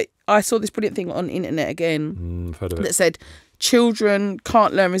think but I saw this brilliant thing on the internet again that said children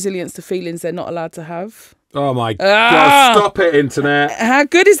can't learn resilience to feelings they're not allowed to have. Oh my God, stop it, internet. How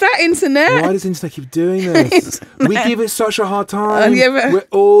good is that, internet? Why does internet keep doing this? We give it such a hard time. We're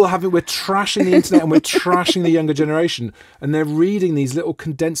trashing the internet and we're trashing the younger generation, and they're reading these little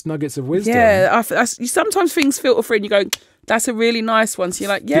condensed nuggets of wisdom. Yeah, sometimes things filter through and you go, that's a really nice one. So you're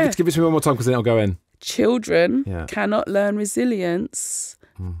like, yeah. Give it to me one more time because then it'll go in. Children cannot learn resilience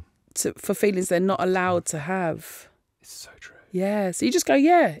for feelings they're not allowed to have. It's so true. Yeah, so you just go,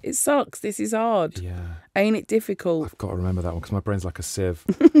 yeah, it sucks. This is hard. Yeah. Ain't it difficult? I've got to remember that one because my brain's like a sieve.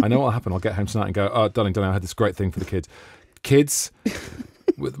 I know what'll happen. I'll get home tonight and go, oh, darling, I had this great thing for the kids. Kids,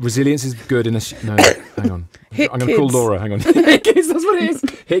 resilience is good in a... No, hang on. I'm going to call Laura. Hang on. Hit kids, that's what it is.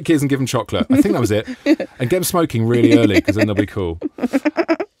 Hit kids and give them chocolate. I think that was it. And get them smoking really early because then they'll be cool.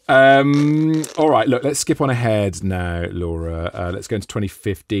 All right, look, let's skip on ahead now, Laura. Let's go into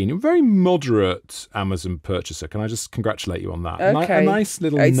 2015. You're a very moderate Amazon purchaser. Can I just congratulate you on that? Okay. A nice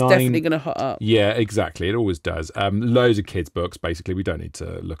little it's definitely going to hot up. Yeah, exactly. It always does. Loads of kids' books, basically. We don't need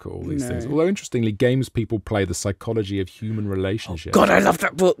to look at all these things. Although, interestingly, Games People Play: The Psychology of Human Relationships. Oh, God, I love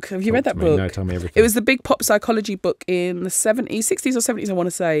that book. Have you read that book? No, tell me everything. It was the big pop psychology book in the 60s or 70s, I want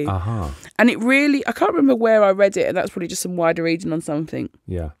to say. And it really, I can't remember where I read it, and that's probably just some wider reading on something.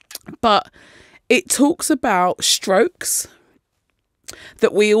 Yeah. But it talks about strokes,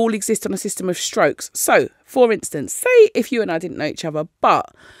 that we all exist on a system of strokes. So, for instance, say if you and I didn't know each other,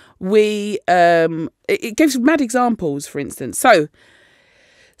 but we, it gives mad examples, for instance. So,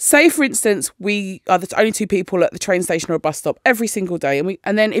 say, for instance, we are the only two people at the train station or a bus stop every single day.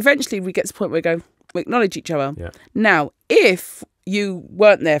 And then eventually we get to the point where we acknowledge each other. Yeah. Now, if you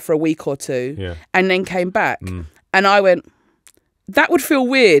weren't there for a week or two and then came back and I went... That would feel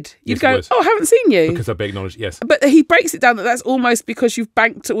weird. You'd go, oh, I haven't seen you. Because I've been acknowledged, yes. But he breaks it down that that's almost because you've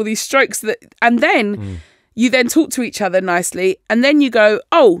banked all these strokes. And then you then talk to each other nicely. And then you go,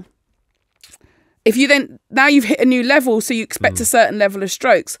 oh, now you've hit a new level, so you expect a certain level of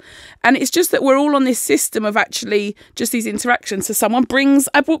strokes. And it's just that we're all on this system of actually just these interactions. So someone brings,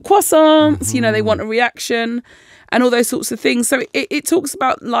 I bought croissants, they want a reaction. And all those sorts of things. So it talks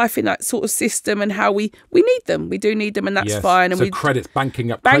about life in that sort of system and how we need them. We do need them, and that's fine. And so credits,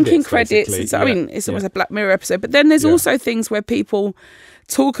 banking credits. And so, I mean, it's almost a Black Mirror episode. But then there's also things where people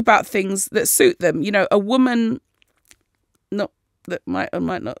talk about things that suit them. A woman, that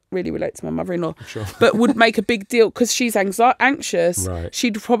might not really relate to my mother-in-law, but would make a big deal because she's anxious. Right.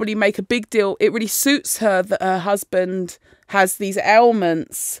 She'd probably make a big deal. It really suits her that her husband has these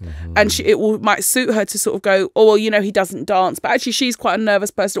ailments, and might suit her to sort of go, oh, well, he doesn't dance, but actually she's quite a nervous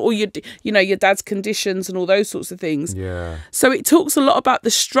person, or your dad's conditions and all those sorts of things. Yeah. So it talks a lot about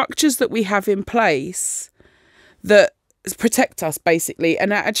the structures that we have in place that protect us, basically,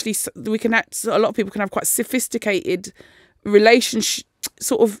 and actually a lot of people can have quite sophisticated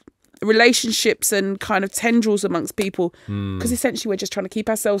relationships and kind of tendrils amongst people, because essentially we're just trying to keep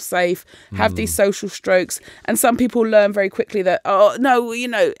ourselves safe, have these social strokes. And some people learn very quickly that, oh no,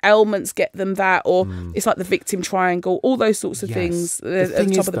 ailments get them that, or it's like the victim triangle, all those sorts of things at the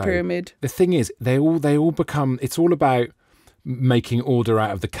top of the pyramid. The thing is, they all become, it's all about making order out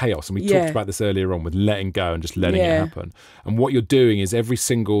of the chaos, and we talked about this earlier on with letting go and just letting it happen. And what you're doing is every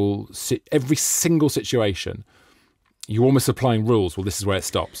single situation, you're almost applying rules. Well, this is where it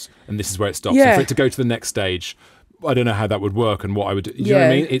stops, and this is where it stops. And for it to go to the next stage, I don't know how that would work and what I would do. You know what I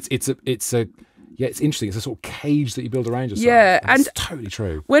mean? It's interesting. It's a sort of cage that you build around yourself. Yeah, and it's totally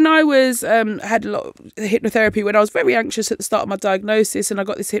true. When I was had a lot of hypnotherapy, when I was very anxious at the start of my diagnosis, and I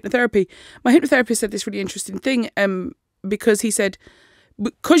got this hypnotherapy, my hypnotherapist said this really interesting thing, because he said,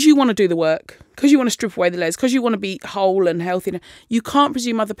 because you want to do the work, because you want to strip away the layers, because you want to be whole and healthy, you can't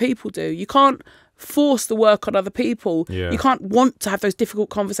presume other people do. You can't force the work on other people. You can't want to have those difficult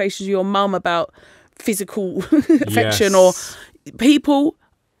conversations with your mum about physical affection, or people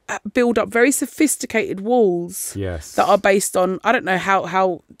build up very sophisticated walls that are based on, I don't know,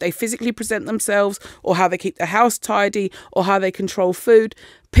 how they physically present themselves, or how they keep the house tidy, or how they control food.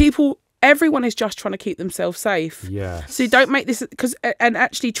 People everyone is just trying to keep themselves safe. Yeah. So you don't make this, and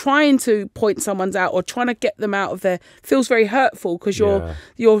actually trying to point someone's out or trying to get them out of there feels very hurtful, because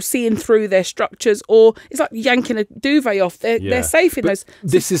you're seeing through their structures, or it's like yanking a duvet off. They're safe in those.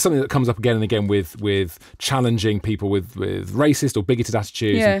 This is something that comes up again and again with challenging people with racist or bigoted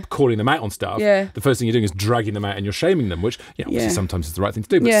attitudes and calling them out on stuff. Yeah. The first thing you're doing is dragging them out and you're shaming them, which obviously sometimes is the right thing to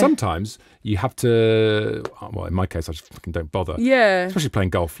do, but sometimes you have to. Well, in my case, I just fucking don't bother. Yeah. Especially playing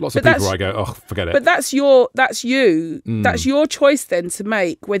golf. Lots of people where I go, oh, forget it. But that's you. That's your choice then to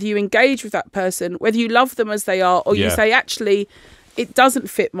make, whether you engage with that person, whether you love them as they are, or you say, actually, it doesn't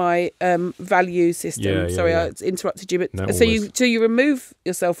fit my value system. Sorry, I interrupted you. But no, so you remove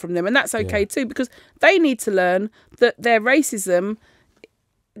yourself from them, and that's okay too, because they need to learn that their racism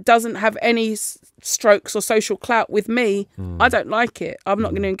doesn't have any strokes or social clout with me. I don't like it. I'm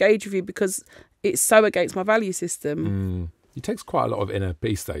not going to engage with you because it's so against my value system. It takes quite a lot of inner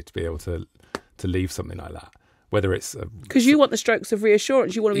peace, though, to be able to leave something like that. Whether it's because you want the strokes of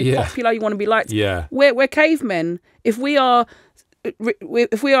reassurance, you want to be popular, you want to be liked. Yeah, we're cavemen. If we are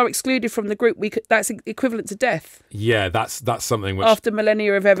excluded from the group, that's equivalent to death. Yeah, that's something which after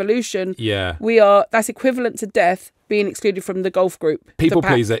millennia of evolution. Yeah, that's equivalent to death, being excluded from the golf group. People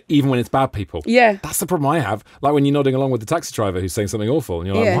pleaser, even when it's bad people. Yeah, that's the problem I have. Like when you're nodding along with the taxi driver who's saying something awful, and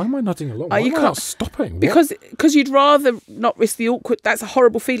you're like, why am I nodding along? Why am I not stopping? Because you'd rather not risk the awkward. That's a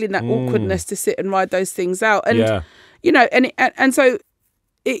horrible feeling, that awkwardness, to sit and ride those things out. And and so.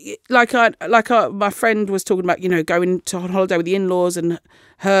 My friend was talking about, going on holiday with the in-laws, and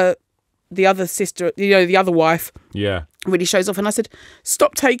the other sister, the other wife, really shows off. And I said,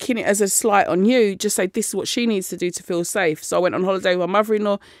 stop taking it as a slight on you. Just say, this is what she needs to do to feel safe. So I went on holiday with my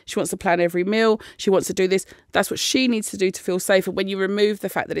mother-in-law. She wants to plan every meal. She wants to do this. That's what she needs to do to feel safe. And when you remove the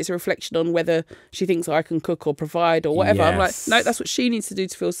fact that it's a reflection on whether she thinks I can cook or provide or whatever, I'm like, no, that's what she needs to do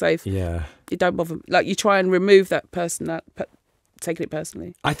to feel safe. Yeah. You don't bother. Like, you try and remove that person, taking it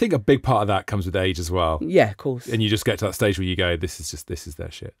personally. I think a big part of that comes with age as well. Yeah, of course. And you just get to that stage where you go, this is their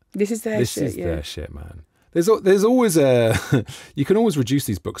shit. This is their shit. Their shit, man. There's always you can always reduce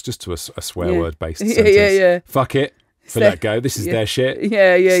these books just to a swear word based sentence. Yeah. Fuck it. Let go. This is their shit.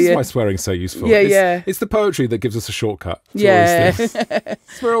 This is why swearing's so useful. It's the poetry that gives us a shortcut. It's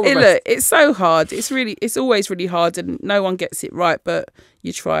so hard. It's always really hard, and no one gets it right, but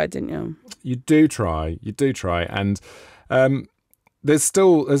you try, didn't you? You do try. And there's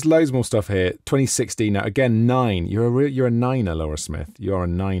loads more stuff here. 2016 now, again, 9. You're a niner, Laura Smyth. You're a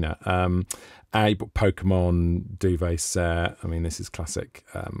niner. You put Pokemon duvet set. I mean, this is classic.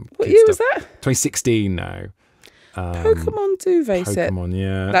 What year was that? 2016 now. Pokemon duvet set. Pokemon,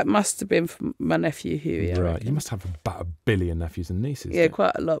 yeah. That must have been from my nephew Huey. Right, you must have about 1 billion nephews and nieces. Yeah,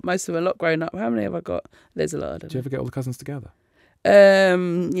 quite a lot. Most of them are a lot grown up. How many have I got? There's a lot. Do you ever get all the cousins together?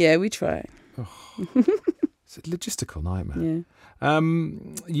 Yeah, we try. Oh. It's a logistical nightmare. Yeah.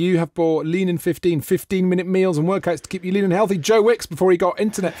 You have bought Lean in 15-minute meals and workouts to keep you lean and healthy. Joe Wicks, before he got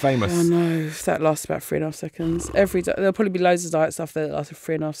internet famous. Oh no, that lasts about 3.5 seconds. Every day there'll probably be loads of diet stuff that lasts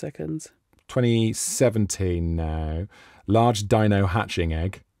 3.5 seconds. 2017 now. Large dino hatching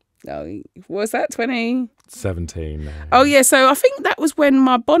egg. Oh, what was that? 2017 now. Oh yeah, so I think that was when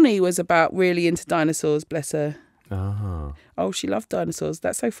my Bonnie was about really into dinosaurs, bless her. Oh, she loved dinosaurs.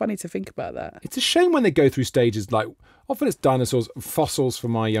 That's so funny to think about that. It's a shame when they go through stages like, often it's dinosaurs, fossils for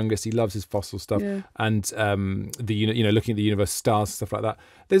my youngest. He loves his fossil stuff, and looking at the universe, stars, stuff like that.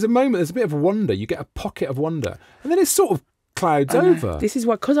 There's a moment, there's a bit of wonder. You get a pocket of wonder, and then it sort of clouds over. This is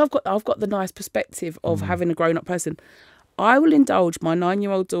why, because I've got the nice perspective of having a grown up person. I will indulge my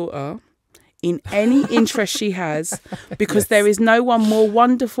 9-year-old daughter in any interest she has, because there is no one more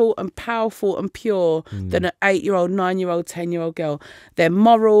wonderful and powerful and pure than an 8-year-old, 9-year-old, 10-year-old girl. They're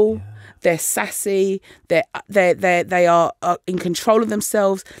moral, they're sassy, they are in control of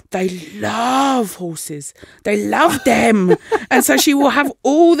themselves. They love horses. They love them. And so she will have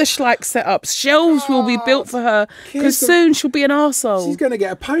all the schleich set up. Shelves will be built for her, because soon she'll be an arsehole. She's going to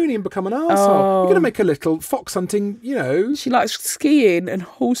get a pony and become an arsehole. You're going to make a little fox hunting, She likes skiing and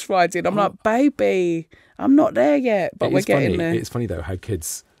horse riding. I'm like, baby, I'm not there yet, but we're getting there. It's funny, though, how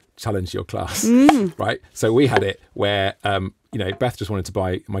kids challenge your class, right? So we had it where... Beth just wanted to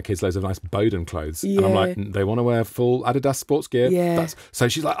buy my kids loads of nice Bowden clothes. And I'm like, they want to wear full Adidas sports gear. Yeah. So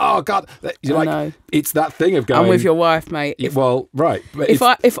she's like, oh, God. You're like, it's that thing of going... I'm with your wife, mate. Right. But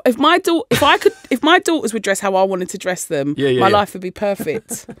if my daughters would dress how I wanted to dress them, my life would be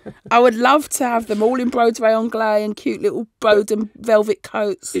perfect. I would love to have them all in Brode's rayon glay and cute little Brode and velvet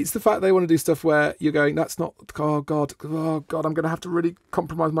coats. It's the fact they want to do stuff where you're going, that's not, oh God, I'm going to have to really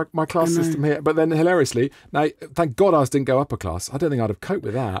compromise my class system here. But then hilariously, now, thank God ours didn't go upper class. I don't think I'd have coped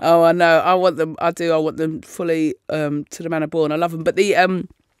with that. Oh, I know. I want them fully to the manor born. I love them. But the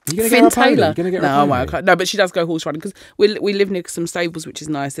Finn Taylor. No, but she does go horse riding because we live near some stables, which is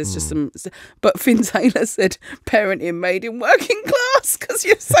nice. There's just some, but Finn Taylor said parenting made him working class because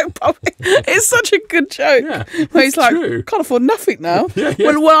you're so public. It's such a good joke. Yeah, where he's like, true. Can't afford nothing now. Yeah.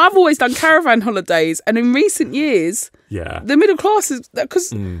 Well, I've always done caravan holidays, and in recent years, the middle class is because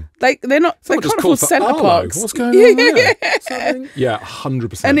they can't afford centre parks. What's going on there? Yeah,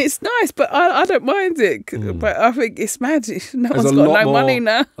 100%. And it's nice, but I don't mind it. But I think it's mad. No one's got no money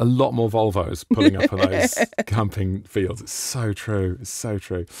now. A lot more Volvos pulling up on those camping fields. It's so true. It's so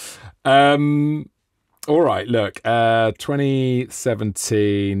true. All right, look,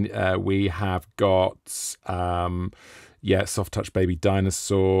 2017, we have got, Soft Touch Baby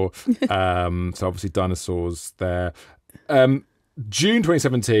Dinosaur. So obviously dinosaurs there. June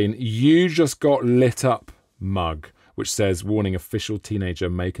 2017, you just got lit up mug, which says, warning, official teenager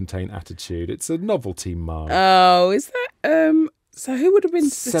may contain attitude. It's a novelty mug. Oh, is that... So who would have been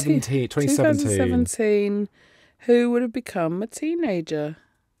 2017? Who would have become a teenager?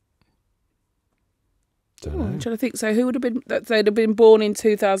 I'm trying to think. So who would have been? They'd have been born in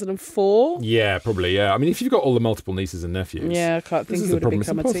 2004. Yeah, probably. Yeah, I mean, if you've got all the multiple nieces and nephews, I can't think who would have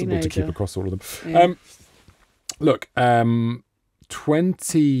become a teenager. It's impossible to keep across all of them. Yeah. Look,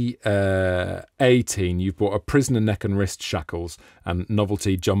 2018, you've bought a prisoner neck and wrist shackles and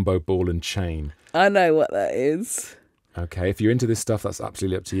novelty jumbo ball and chain. I know what that is. Okay, if you're into this stuff, that's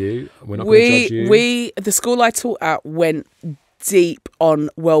absolutely up to you. We're not going to judge you. The school I taught at went deep on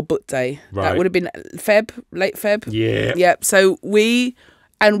World Book Day. Right. That would have been late Feb. Yeah. Yeah. So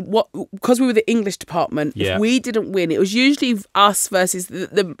because we were the English department, if we didn't win, it was usually us versus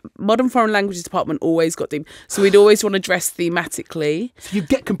the modern foreign languages department always got deep. So we'd always want to dress thematically. So you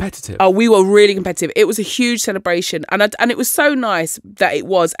get competitive. Oh, we were really competitive. It was a huge celebration. And it was so nice that it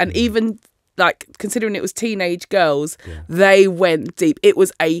was. And even... like considering it was teenage girls, they went deep. It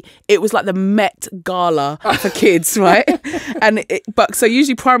was like the Met Gala for kids, right? But so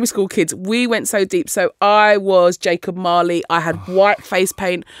usually primary school kids, we went so deep. So I was Jacob Marley. I had white face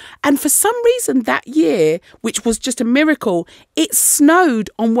paint, and for some reason that year, which was just a miracle, it snowed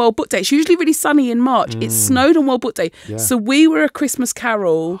on World Book Day. It's usually really sunny in March. It snowed on World Book Day, so we were A Christmas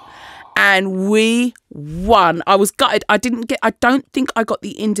Carol. And we won. I was gutted. I don't think I got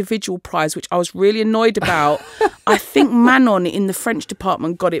the individual prize, which I was really annoyed about. I think Manon in the French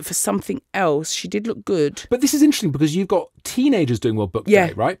department got it for something else. She did look good. But this is interesting because you've got teenagers doing World Book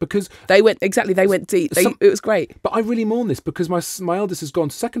Day, right? Because they went deep. It was great. But I really mourn this because my eldest has gone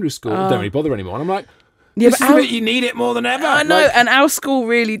to secondary school and don't really bother anymore. And I'm like, Yeah, but you need it more than ever. I know, and our school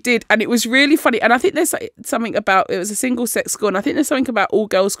really did, and it was really funny. And I think there's something about, it was a single-sex school, and I think there's something about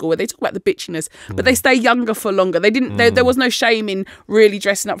all-girls school where they talk about the bitchiness, but they stay younger for longer. They didn't. There was no shame in really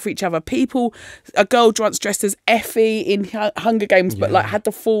dressing up for each other. A girl once dressed as Effie in Hunger Games, but like had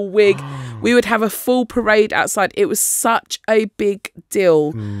the full wig. We would have a full parade outside. It was such a big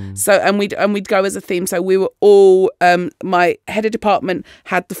deal. So and we'd go as a theme. So we were all. My head of department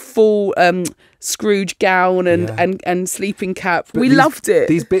had the full. Scrooge gown and sleeping cap. But we loved it.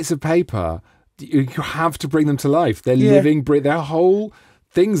 These bits of paper, you have to bring them to life. They're living, they're whole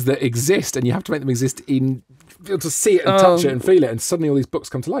things that exist, and you have to make them exist in, be able to see it and touch it and feel it, and suddenly all these books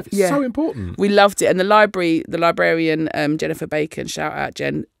come to life. It's so important. We loved it. And the librarian, Jennifer Bacon, shout out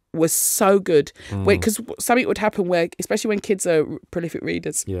Jen, was so good, because something would happen where, especially when kids are prolific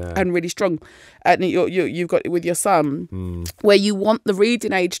readers and really strong, and you've got it with your son, where you want the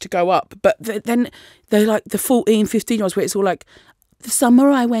reading age to go up, but then they're like the 14, 15-year-olds where it's all like, the summer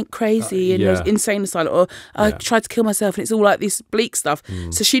I went crazy and was insane asylum, or I tried to kill myself, and it's all like this bleak stuff.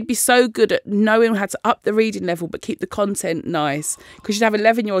 So she'd be so good at knowing how to up the reading level but keep the content nice, because she'd have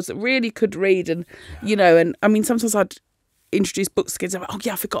 11-year-olds that really could read, and and I mean sometimes I'd introduce books to kids. I'm like,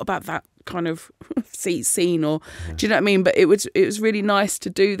 I forgot about that kind of scene, or do you know what I mean? But it was really nice to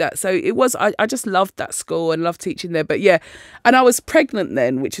do that. So it was. I just loved that school and loved teaching there. But and I was pregnant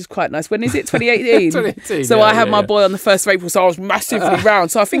then, which is quite nice. When is it? 2018. 2018. So I had my boy on the 1st of April, so I was massively round.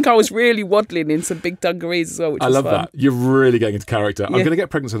 So I think I was really waddling in some big dungarees as well, which was fun. I love that. You're really getting into character. I'm going to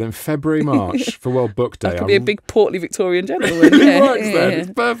get pregnant with him February, March for World Book Day. I could be a big portly Victorian gentleman. It works then.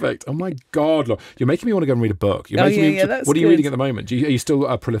 It's perfect. Oh my God, Laura. You're making me want to go and read a book. You're making me. What are you reading at the moment? Are you still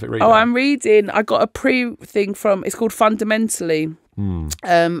a prolific reader? Oh, I'm reading. I got a thing from, it's called Fundamentally.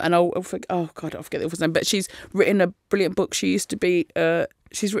 And I'll forget the author's name, but she's written a brilliant book. She used to be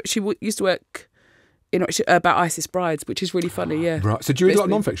She used to work about ISIS brides, which is really funny. Yeah. Right. So do you read a lot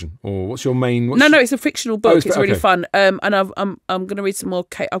of non-fiction, or what's your main? No, it's a fictional book. It's really fun. And I'm going to read some more.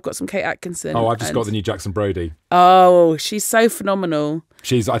 I've got some Kate Atkinson. Oh, I've just got the new Jackson Brody. Oh, she's so phenomenal.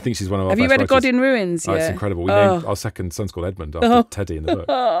 I think she's one of our. Have best you read writers. A God in Ruins? Oh, Yeah, it's incredible. We named our second son's called Edmund after Teddy in the book.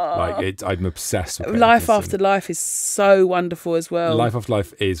 I'm obsessed with Kate Life Atkinson. After Life is so wonderful as well. Life After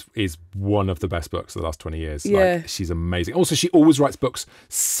Life is one of the best books of the last 20 years. Yeah. Like, she's amazing. Also, she always writes books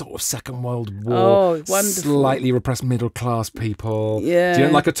sort of Second World War. Oh, wonderful. Slightly repressed middle class people. Yeah. Do you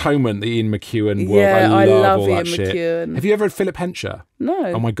know, like Atonement, the Ian McEwan world? Yeah, I love all Ian that shit. McEwan. Have you ever read Philip Hensher? No.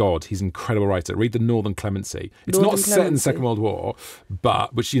 Oh my God, he's an incredible writer. Read The Northern Clemency. It's not set in the Second World War, but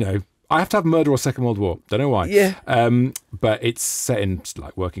which, I have to have Murder or Second World War. Don't know why. Yeah. But it's set in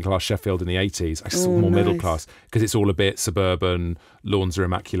like working class Sheffield in the 80s. More middle class because it's all a bit suburban. Lawns are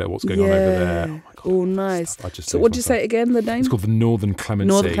immaculate. What's going on over there? Oh my God. Oh, nice. So what did you say again? The name? It's called The Northern Clemency.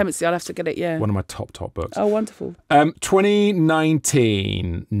 Northern Clemency. I'll have to get it. Yeah. One of my top books. Oh, wonderful.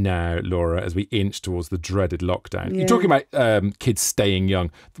 2019 now, Laura, as we inch towards the dreaded lockdown. You're talking about kids staying young.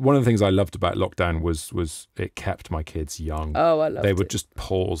 One of the things I loved about lockdown was it kept my kids young. Oh, I loved it. They were just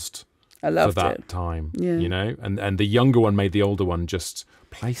paused. I loved for that time, and the younger one made the older one just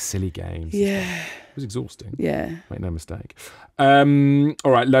play silly games. Yeah, it was exhausting. Yeah, make no mistake. All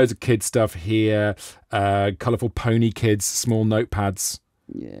right, loads of kid stuff here. Colourful pony kids, small notepads.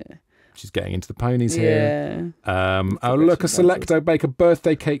 Yeah, she's getting into the ponies here. Oh look, a Selecto Baker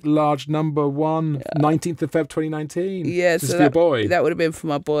birthday cake, large number 1, 19th of Feb 2019. Yeah, this is for your boy. That would have been for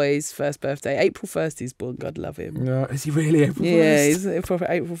my boy's first birthday. April 1st he's born. God love him. Is he really April 1st? Yeah, he's April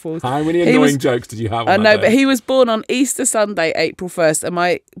 4th. How many annoying jokes did you have? I know, but he was born on Easter Sunday, April 1st, and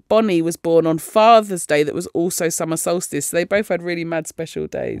my Bonnie was born on Father's Day. That was also summer solstice. So they both had really mad special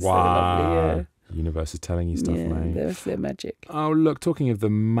days. Wow. They were lovely, yeah. Universe is telling you stuff, mate. That's their magic. Oh, look, talking of the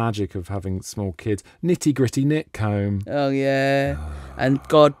magic of having small kids, nitty gritty knit comb. Oh, yeah. And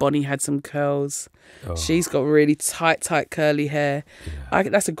God, Bonnie had some curls. Oh. She's got really tight curly hair. Yeah.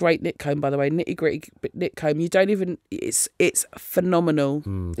 That's a great knit comb, by the way. Nitty gritty knit comb. You don't even. It's phenomenal.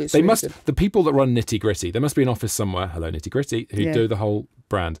 It's really good. The people that run Nitty Gritty, there must be an office somewhere. Hello, Nitty Gritty, who do the whole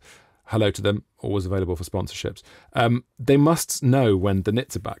brand. Hello to them, always available for sponsorships. They must know when the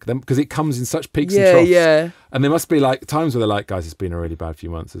knits are back, because it comes in such peaks and troughs. Yeah. And there must be like times where they're like, guys, it's been a really bad few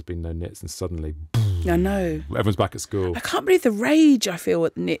months. There's been no knits, and suddenly, boom, I know, everyone's back at school. I can't believe the rage I feel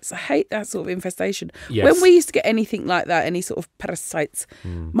at knits. I hate that sort of infestation. Yes. When we used to get anything like that, any sort of parasites,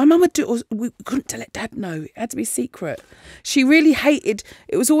 my mum would do it. We couldn't tell it Dad know. It had to be secret. She really hated.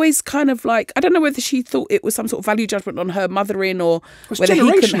 It was always kind of like, I don't know whether she thought it was some sort of value judgment on her mothering or whether he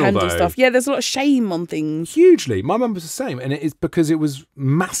couldn't handle stuff. Yeah, there's a lot of shame on things. Hugely. My mum was the same, and it is because it was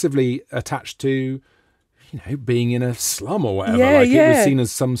massively attached to, being in a slum or whatever. It was seen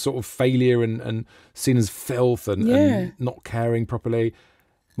as some sort of failure and seen as filth and not caring properly.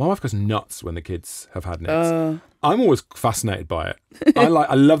 My wife goes nuts when the kids have had knits. I'm always fascinated by it.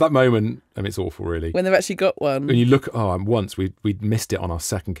 I love that moment. I mean, it's awful, really. When they've actually got one. When you look, once we missed it on our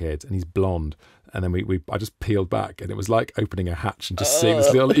second kid, and he's blonde. And then I just peeled back, and it was like opening a hatch and just seeing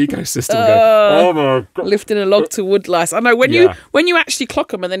this little ecosystem go, oh my God. Lifting a log to wood lice. I know, when you actually clock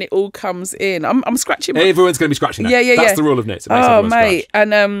them and then it all comes in. I'm scratching. Everyone's going to be scratching that. Yeah. That's the rule of knits. It makes mate. Scratch.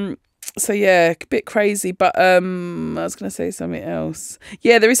 And so a bit crazy, but I was going to say something else.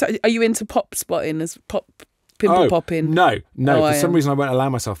 Yeah, there is. Are you into pop spotting as pimple popping? No. For some reason, I won't allow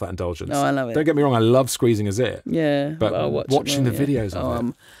myself that indulgence. No, I love it. Don't get me wrong. I love squeezing a zit. Yeah, but watching the videos of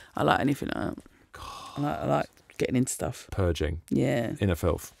it, I like anything like that. I like getting into stuff. Purging. Yeah. Inner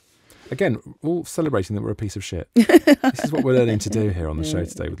filth. Again, all celebrating that we're a piece of shit. This is what we're learning to do here on the show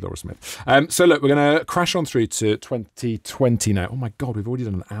today with Laura Smyth. So look, we're going to crash on through to 2020 now. Oh my God, we've already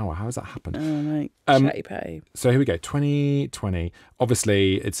done an hour. How has that happened? Oh, mate. Chatty patty. So here we go. 2020.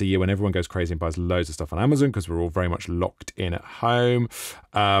 Obviously, it's a year when everyone goes crazy and buys loads of stuff on Amazon because we're all very much locked in at home.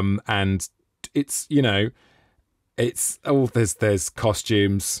 And it's, there's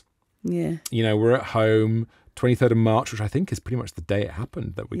costumes. Yeah. We're at home, 23rd of March, which I think is pretty much the day it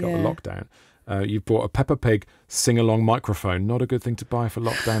happened that we got the lockdown. You've bought a Peppa Pig sing-along microphone. Not a good thing to buy for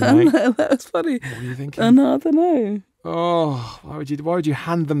lockdown, mate. That was funny. What were you thinking? I don't know. Oh, why would you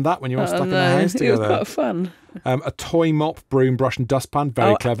hand them that when you're all stuck in the house together? It was quite fun. A toy mop, broom, brush and dustpan.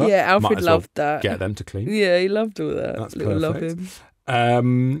 Very clever. Yeah, Alfred loved that. Get them to clean. Yeah, he loved all that. That's perfect. Love him.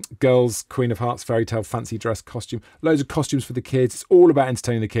 Girls, Queen of Hearts, fairy tale, fancy dress costume. Loads of costumes for the kids. It's all about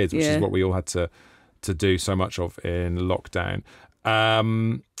entertaining the kids, which is what we all had to do so much of in lockdown.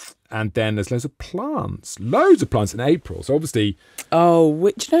 And then there's loads of plants in April. So obviously, do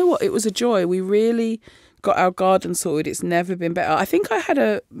you know what? It was a joy. We really got our garden sorted, it's never been better. I think I had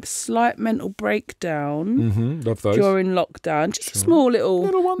a slight mental breakdown Love those. during lockdown. Just a small little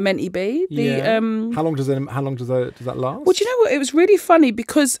one. Mentee bee. How long does that last? Well, do you know what? It was really funny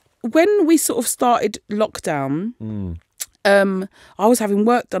because when we sort of started lockdown, I was having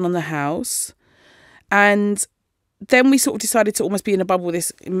work done on the house, and then we sort of decided to almost be in a bubble with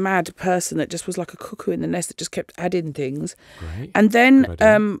this mad person that just was like a cuckoo in the nest that just kept adding things. Great. And then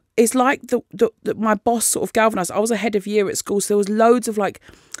it's like my boss sort of galvanised. I was a head of year at school, so there was loads of like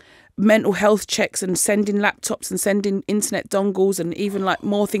mental health checks and sending laptops and sending internet dongles and even like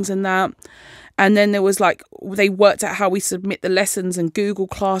more things than that. And then there was like, they worked out how we submit the lessons and Google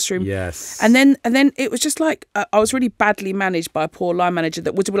Classroom. Yes. And then it was just like, I was really badly managed by a poor line manager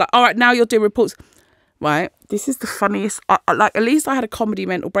that would be like, all right, now you're doing reports. Right, this is the funniest. Like, at least I had a comedy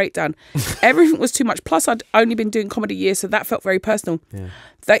mental breakdown. Everything was too much. Plus, I'd only been doing comedy years, so that felt very personal.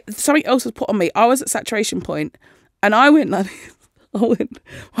 Yeah. Something else was put on me. I was at saturation point, and I went like, well,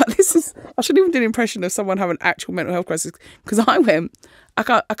 this is. I shouldn't even do an impression of someone having an actual mental health crisis, because I went, I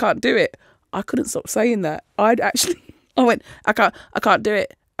can't do it. I couldn't stop saying that. I went, I can't do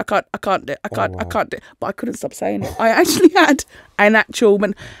it. I can't do it. I can't do it. But I couldn't stop saying it. I actually had an actual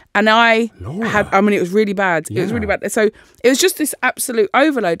man, and it was really bad. It was really bad. So it was just this absolute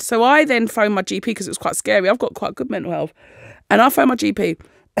overload. So I then phoned my GP because it was quite scary. I've got quite good mental health. And I phoned my GP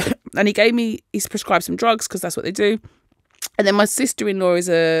and he's prescribed some drugs because that's what they do. And then my sister-in-law is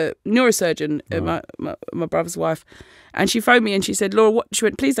a neurosurgeon, my brother's wife. And she phoned me and she said, Laura, she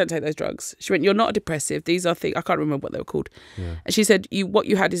went, please don't take those drugs. She went, you're not a depressive. These are things, I can't remember what they were called. Yeah. And she said, what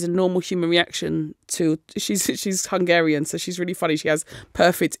you had is a normal human reaction to, she's Hungarian, so she's really funny. She has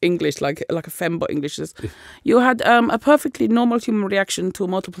perfect English, like a fembot English. She says, you had a perfectly normal human reaction to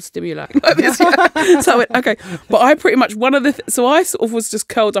multiple stimuli. So I went, okay. But I pretty much, so I sort of was just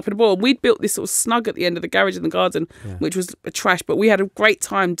curled up in a ball. We'd built this sort of snug at the end of the garage in the garden, which was a trash, but we had a great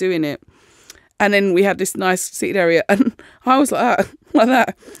time doing it. And then we had this nice seated area, and I was like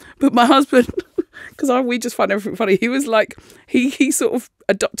that. But my husband, because we just find everything funny, he was like, he sort of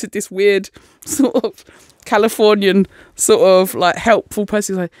adopted this weird sort of Californian sort of like helpful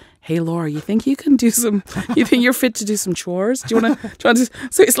person. He's like, hey Laura, you think you think you're fit to do some chores? Do you want to?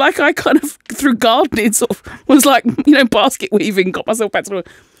 So it's like I kind of, through gardening, sort of was like, basket weaving, got myself back to.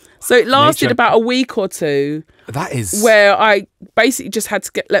 So it lasted about a week or two. That is where I basically just had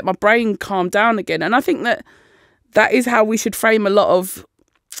to let my brain calm down again. And I think that is how we should frame a lot of.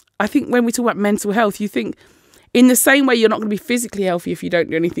 I think when we talk about mental health, you think in the same way you're not going to be physically healthy if you don't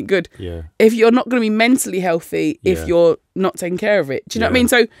do anything good. Yeah. If you're not going to be mentally healthy if you're not taking care of it. Do you know what I mean?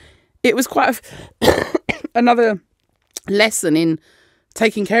 So it was quite another lesson in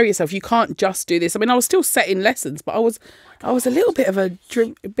taking care of yourself. You can't just do this. I mean, I was still setting lessons, but I was a little bit of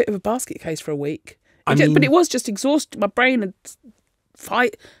a basket case for a week. But it was just exhausted. My brain had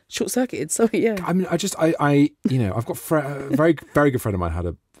short circuited. So yeah. I mean, I've got a very very good friend of mine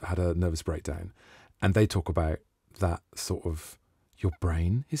had a nervous breakdown, and they talk about that sort of. Your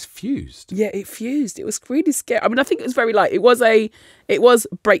brain is fused. Yeah, it fused. It was really scary. I mean, I think it was very light. It was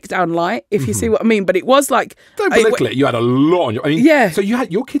breakdown light, if you see what I mean. But it was like, don't belittle it. You had a lot on your. I mean, yeah. So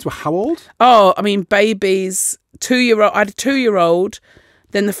your kids were how old? Oh, I mean, babies. 2-year-old. I had a 2-year-old,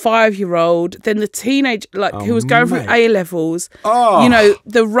 then the 5-year-old, then the teenage, who was going through A levels. Oh,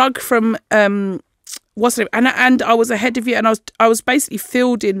 the rug from and I was ahead of you, and I was basically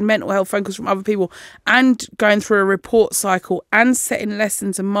fielding mental health phone calls from other people and going through a report cycle and setting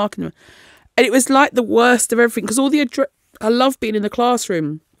lessons and marking them, and it was like the worst of everything because I love being in the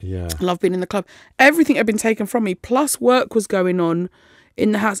classroom. Yeah, I love being in the club. Everything had been taken from me, plus work was going on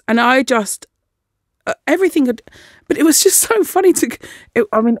in the house, and I just everything had. But it was just so funny it's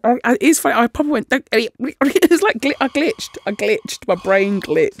funny. I probably went. It's like I glitched. My brain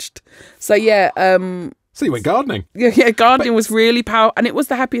glitched. So yeah. So you went gardening. Yeah. Gardening was really powerful, and it was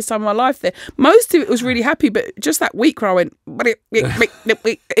the happiest time of my life there. Most of it was really happy, but just that week where I went, it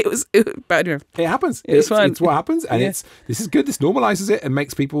was. But anyway, it happens. It's fun. It's what happens, and this is good. This normalizes it and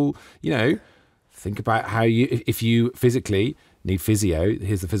makes people, think about how if you physically need physio.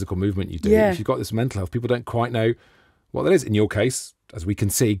 Here's the physical movement you do. Yeah. If you've got this mental health, people don't quite know what that is. In your case, as we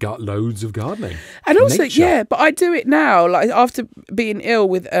can see, got loads of gardening. And also, but I do it now, like after being ill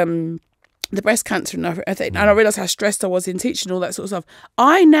with the breast cancer and everything, and I realised how stressed I was in teaching all that sort of stuff.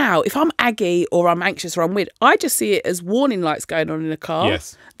 I now, if I'm aggy or I'm anxious or I'm weird, I just see it as warning lights going on in a car.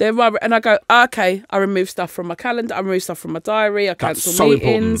 Yes. And I go, okay, I remove stuff from my calendar, I remove stuff from my diary, I cancel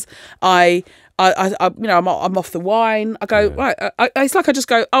meetings, important. I'm off the wine. I go, right. It's like I just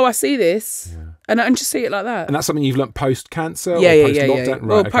go, oh, I see this. Yeah. And just see it like that. And that's something you've learnt post-cancer? Yeah. Or post-lockdown?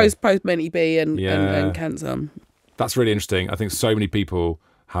 Right, well, post Menti B and cancer. That's really interesting. I think so many people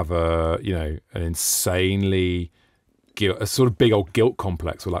have an insanely a sort of big old guilt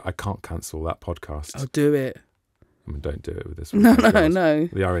complex. We're like, I can't cancel that podcast. I'll do it. I mean, don't do it with this one. No.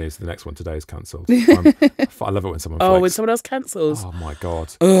 The irony is the next one today is cancelled. I love it when someone flakes. When someone else cancels. Oh, my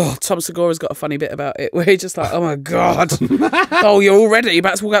God. Oh, Tom Segura's got a funny bit about it where he's just like, oh, my God. Oh, you're all ready. You're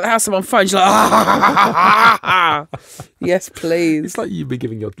about to walk out the house. I'm on phone. She's like, yes, please. It's like you've been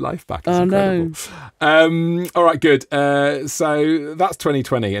giving your life back. It's incredible. No. All right, good. So that's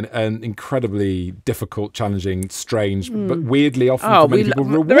 2020, and an incredibly difficult, challenging, strange, but weirdly often for many people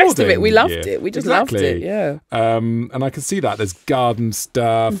rewarding. The rest of it, we loved it. We just loved it, yeah. And I can see that. There's garden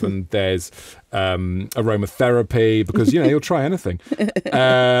stuff and there's aromatherapy because, you'll try anything.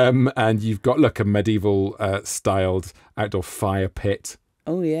 And you've got, a medieval styled outdoor fire pit.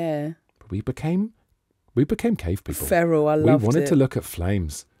 Oh, yeah. But we became cave people. Feral, I loved it. We wanted to look at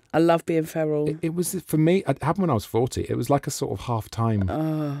flames. I love being feral. It was, for me, it happened when I was 40. It was like a sort of half-time,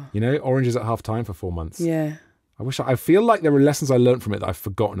 oranges at half-time for 4 months. Yeah. I feel like there were lessons I learned from it that I've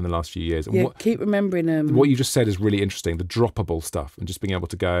forgotten in the last few years. And keep remembering them. What you just said is really interesting, the droppable stuff and just being able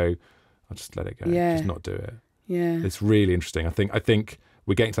to go, I'll just let it go, just not do it. Yeah. It's really interesting. I think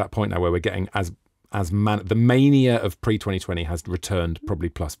we're getting to that point now where we're getting the mania of pre-2020 has returned probably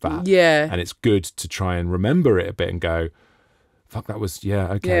plus that. Yeah. And it's good to try and remember it a bit and go, fuck, that was,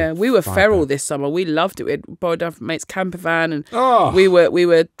 okay. Yeah, we were feral this summer. We loved it. We had borrowed our mate's camper van and we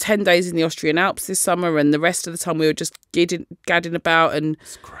were 10 days in the Austrian Alps this summer, and the rest of the time we were just gadding about, and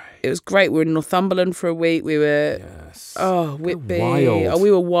it was great. We were in Northumberland for a week. We were, Whitby. Wild.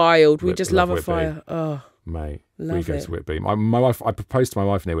 We were wild. We Whitby, just love a Whitby. fire. Oh, mate, love we go it. to Whitby. My wife, I proposed to my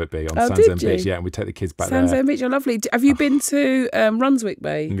wife near Whitby on Oh, Sands did Beach, you? and we take the kids back Sands there. Beach are lovely. Have you been to Runswick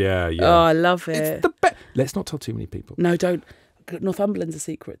Bay? Yeah. Oh, I love it. It's the best. Let's not tell too many people. No, don't. Northumberland's a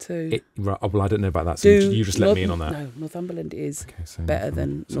secret too. Well, I don't know about that. So you just let me in on that. No, Northumberland is so better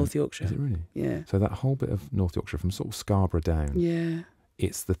than North Yorkshire. Is it really? Yeah. So that whole bit of North Yorkshire from sort of Scarborough down. Yeah.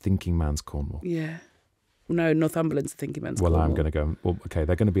 It's the thinking man's Cornwall. Yeah. No, Northumberland's the thinking man's Cornwall. Well, I'm going to go. Well, okay,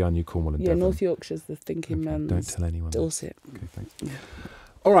 they're going to be our new Cornwall and yeah, Devon. North Yorkshire's the thinking man's. Don't tell anyone. Dorset. Okay, thanks. Yeah.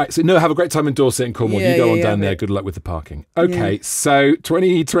 All right, so have a great time in Dorset and Cornwall. You go on down there. Good luck with the parking. Okay, so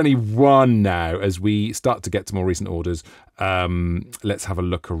 2021 now, as we start to get to more recent orders, let's have a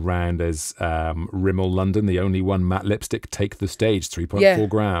look around. There's Rimmel London, the only one matte lipstick, Take the Stage, 3.4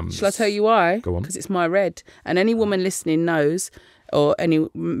 grams. Shall I tell you why? Go on. Because it's my red. And any woman listening knows, or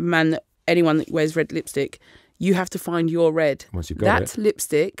anyone that wears red lipstick, you have to find your red. Once you've got that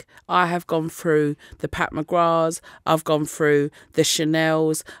lipstick, I have gone through the Pat McGraths, I've gone through the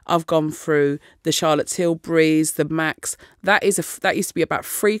Chanels, I've gone through the Charlotte Tilburys, the Macs. That used to be about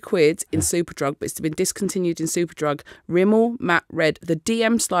 £3 in Superdrug, but it's been discontinued in Superdrug. Rimmel Matte Red. The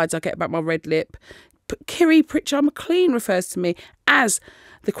DM slides I get about my red lip. Kiri Pritchard McLean refers to me as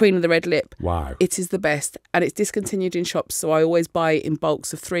the Queen of the Red Lip. Wow. It is the best. And it's discontinued in shops, so I always buy it in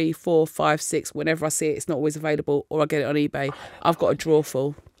bulks of 3, 4, 5, 6. Whenever I see it, it's not always available, or I get it on eBay. I've got a drawer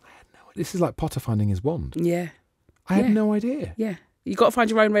full. This is like Potter finding his wand. Yeah. I had no idea. Yeah. You've got to find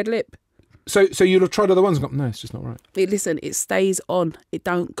your own red lip. So you'll have tried other ones and gone, no, it's just not right. Listen, it stays on. It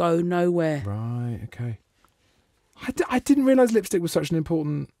don't go nowhere. Right, okay. I didn't realise lipstick was such an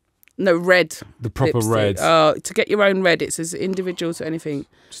important... No, red. The proper lipstick. red. To get your own red, it's as individual to anything.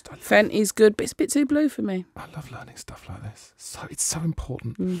 Fenty's good, but it's a bit too blue for me. I love learning stuff like this. It's so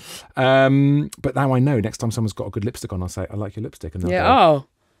important. But now I know, next time someone's got a good lipstick on, I'll say, I like your lipstick. And go,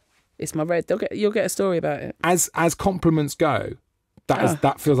 it's my red. You'll get a story about it. As compliments go,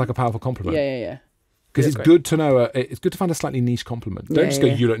 that feels like a powerful compliment. Yeah. Because it's good to know, it's good to find a slightly niche compliment. Don't just go,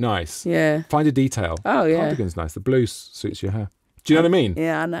 you look nice. Yeah. Find a detail. Oh, yeah. Cardigan's nice. The blue suits your hair. Do you know what I mean?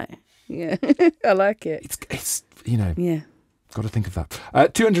 Yeah, I know. Yeah, I like it. It's Yeah. Got to think of that.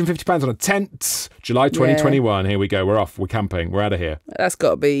 £250 on a tent. July 2021. Here we go. We're off. We're camping. We're out of here. That's got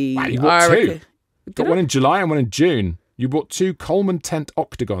to be... Wow, you bought two. Got one in July and one in June. You bought 2 Coleman tent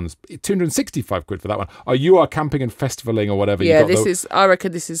octagons. £265 for that one. Oh, you are camping and festivaling or whatever. Yeah, I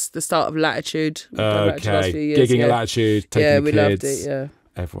reckon this is the start of Latitude. Okay. Gigging at Latitude, taking the kids. Yeah, we loved it, yeah.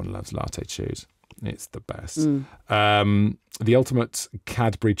 Everyone loves Latitude. It's the best. The ultimate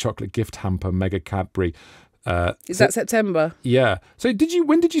Cadbury chocolate gift hamper, Mega Cadbury. Is that September? Yeah. So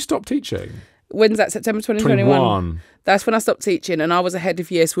when did you stop teaching? When's that? September 2021? That's when I stopped teaching, and I was a head of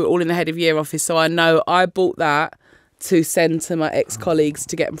year, so we were all in the head of year office. So I know I bought that to send to my ex-colleagues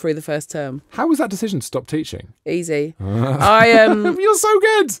to get them through the first term. How was that decision to stop teaching? Easy. You're so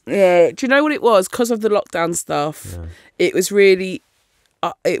good. Yeah. Do you know what it was? Because of the lockdown stuff, it was really...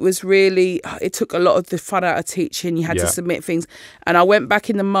 it was really, it took a lot of the fun out of teaching. You had to submit things. And I went back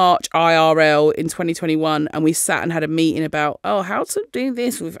in the March IRL in 2021 and we sat and had a meeting about, how to do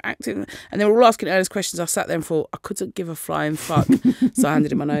this with acting. And they were all asking earnest questions. I sat there and thought, I couldn't give a flying fuck. So I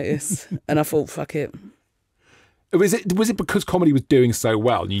handed in my notice and I thought, fuck it. Was it because comedy was doing so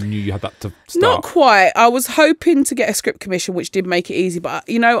well and you knew you had that to start? Not quite. I was hoping to get a script commission, which did make it easy. But,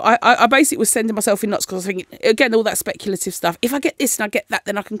 I basically was sending myself in knots because I was thinking, again, all that speculative stuff. If I get this and I get that,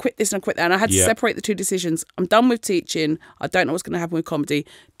 then I can quit this and I quit that. And I had to separate the two decisions. I'm done with teaching. I don't know what's going to happen with comedy.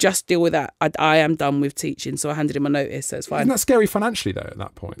 Just deal with that. I am done with teaching. So I handed in my notice. So it's fine. Isn't that scary financially, though, at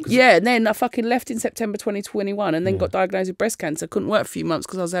that point? Yeah. And then I fucking left in September 2021 and then got diagnosed with breast cancer. Couldn't work for a few months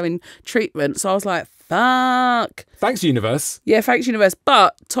because I was having treatment. So I was like, fuck. Thanks, universe. Yeah, thanks, universe.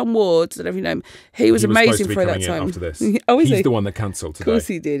 But Tom Ward, I don't know if you know him, he was amazing for that time. After this. Oh, is he? He's the one that cancelled today. Of course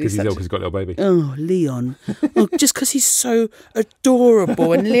he did. Because he's ill because he's got a little baby. Oh, Leon. Just because he's so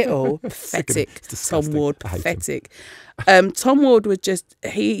adorable and little. Pathetic. Tom Ward, pathetic. Tom Ward was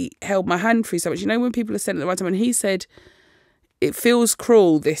he held my hand through so much. You know when people are sent at the right time, and he said, it feels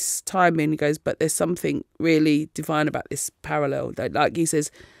cruel this timing. He goes, but there's something really divine about this parallel. Like he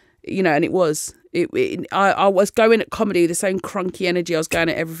says, and it was. I was going at comedy with the same crunky energy I was going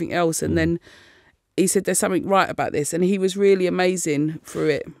at everything else, and then he said there's something right about this, and he was really amazing through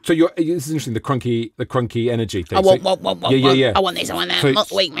it. So this is interesting, the crunky energy thing. I want yeah. I want this, I want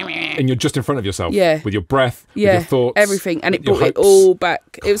that. And you're just in front of yourself, with your breath, with your thoughts, everything, and it brought it all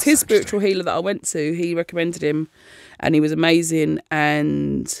back. It was his spiritual healer that I went to. He recommended him, and he was amazing,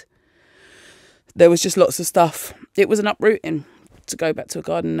 and there was just lots of stuff. It was an uprooting. To go back to a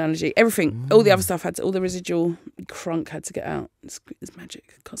garden analogy, everything, all the other stuff all the residual crunk had to get out. It's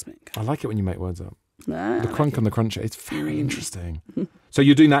magic, cosmic. I like it when you make words up. The crunk and the crunch, it's very interesting. So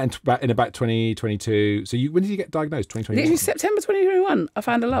you're doing that in about 2022. So when did you get diagnosed? 2021? Literally September 2021. I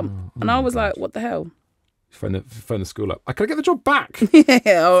found a lump, and I was like, "What the hell?" Phone the school up. I could get the job back.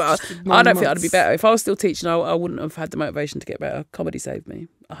 I don't think I'd be better if I was still teaching. I wouldn't have had the motivation to get better. Comedy saved me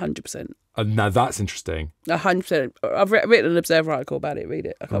 100%. Now that's interesting. 100%. I've written an Observer article about it. Read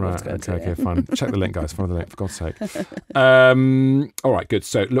it. I can't wait to go into it. Okay, fine. Check the link, guys. Follow the link, for God's sake. All right, good.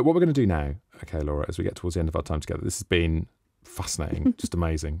 So look, what we're going to do now, okay, Laura, as we get towards the end of our time together, this has been fascinating, just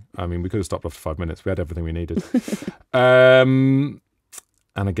amazing. I mean, we could have stopped after 5 minutes. We had everything we needed.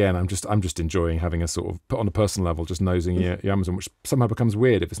 And again, I'm just enjoying having a sort of, put on a personal level, just nosing your Amazon, which somehow becomes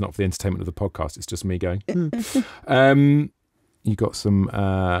weird if it's not for the entertainment of the podcast. It's just me going. You got some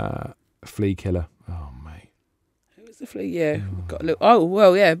flea killer. Oh, mate. Who was the flea? Yeah. Got a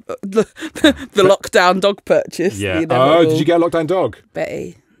little, the lockdown dog purchase. Yeah. Did you get a lockdown dog?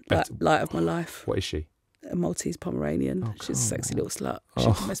 Betty. Light of my life. What is she? A Maltese Pomeranian. Oh, she's a sexy little slut. She's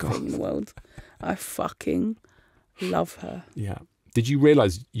the best thing in the world. I fucking love her. Yeah. Did you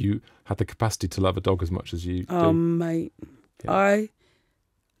realise you had the capacity to love a dog as much as you do? Oh, mate. Yeah. I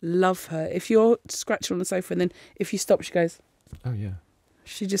love her. If you're scratching on the sofa and then if you stop, she goes... Oh, yeah.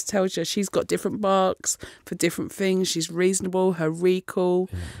 She just tells you she's got different barks for different things. She's reasonable. Her recall.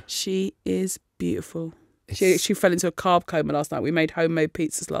 Yeah. She is beautiful. She fell into a carb coma last night. We made homemade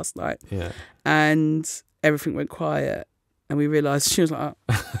pizzas last night. Yeah. And everything went quiet. And we realised she was like...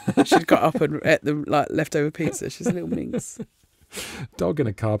 she got up and ate the leftover pizza. She's a little minx. Dog in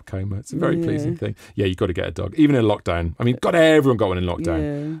a carb coma. It's a very pleasing thing. Yeah, you've got to get a dog. Even in lockdown. I mean, everyone got one in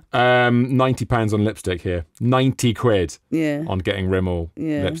lockdown. Yeah. £90 on lipstick here. 90 quid on getting Rimmel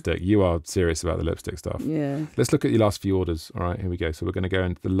lipstick. You are serious about the lipstick stuff. Yeah. Let's look at your last few orders. All right, here we go. So we're going to go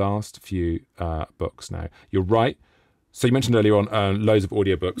into the last few books now. You're right. So you mentioned earlier on loads of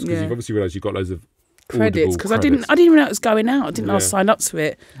audiobooks because you've obviously realised you've got loads of credits because I didn't even know it was going out. I didn't know I was signed up to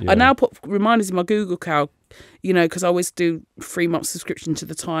it. I now put reminders in my Google Cal, because I always do 3-month subscription to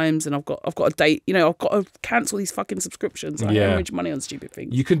the Times, and I've got a date. I've got to cancel these fucking subscriptions. I hemorrhage money on stupid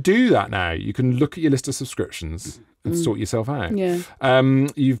things. You can do that now. You can look at your list of subscriptions and sort yourself out. Yeah.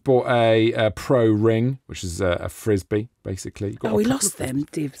 You've bought a Pro Ring, which is a frisbee, basically. We lost them,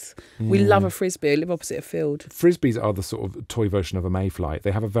 Dibs. Yeah. We love a frisbee. I live opposite a field. Frisbees are the sort of toy version of a mayfly.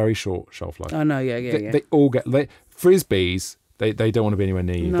 They have a very short shelf life. I know, yeah. They all get... Frisbees... They don't want to be anywhere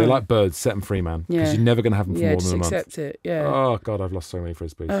near you. No. They're like birds, set them free, man. Because you're never going to have them for more than a month. Accept it, yeah. Oh, God, I've lost so many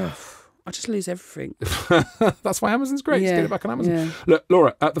Frisbees. I just lose everything. That's why Amazon's great. Just get it back on Amazon. Yeah. Look,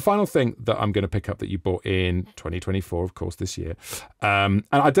 Laura, the final thing that I'm going to pick up that you bought in 2024, of course, this year. And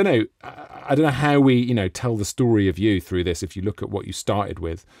I don't know how we, tell the story of you through this if you look at what you started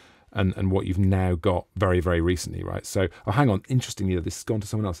with and what you've now got very, very recently, right? So, hang on. Interestingly, this has gone to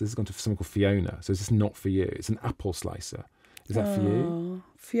someone else. This has gone to someone called Fiona. So this is not for you. It's an apple slicer. Is that for you?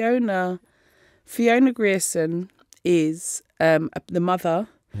 Fiona Grierson is the mother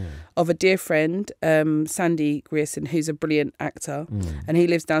of a dear friend, Sandy Grierson, who's a brilliant actor, and he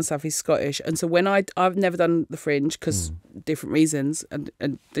lives down south. He's Scottish, and so when I've never done the Fringe because different reasons and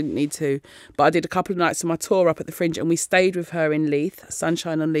didn't need to, but I did a couple of nights of my tour up at the Fringe, and we stayed with her in Leith.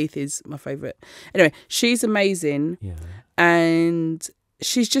 Sunshine on Leith is my favourite. Anyway, she's amazing, and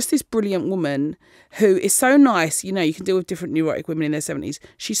she's just this brilliant woman who is so nice. You know, you can deal with different neurotic women in their 70s.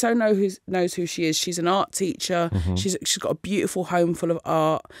 She so knows who she is. She's an art teacher. She's got a beautiful home full of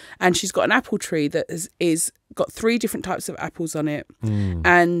art, and she's got an apple tree that is got 3 different types of apples on it.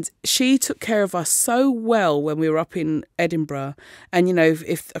 And she took care of us so well when we were up in Edinburgh. And, you know,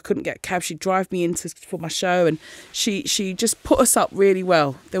 if I couldn't get a cab, she'd drive me for my show, and she just put us up really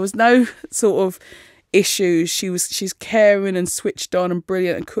well. There was no sort of issues. She's caring and switched on and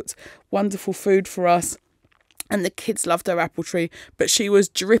brilliant, and cooked wonderful food for us, and the kids loved her apple tree. But she was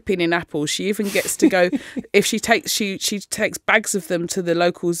dripping in apples. She even gets to go if she takes bags of them to the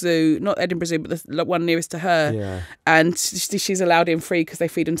local zoo, not Edinburgh Zoo but the one nearest to her, and she's allowed in free because they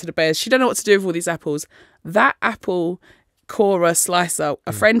feed them to the bears. She don't know what to do with all these apples. That apple Cora slicer,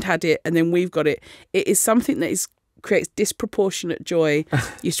 a friend had it, and then we've got it. It is something that creates disproportionate joy.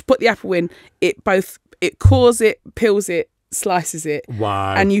 You should put the apple in, it cores it, peels it, slices it.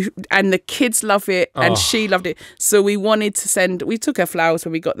 Wow. And the kids love it, and she loved it. So we took her flowers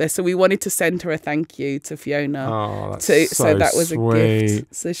when we got there, so we wanted to send her a thank you to Fiona. So that was sweet. A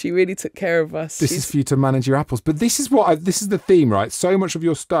gift. So she really took care of us. This is for you to manage your apples. But this is the theme, right? So much of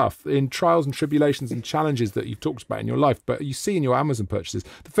your stuff in trials and tribulations and challenges that you've talked about in your life, but you see in your Amazon purchases,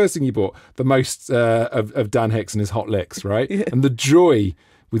 the first thing you bought, the most of Dan Hicks and his hot licks, right? And the joy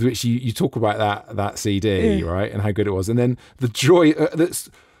with which you talk about that CD, right, and how good it was, and then the joy that's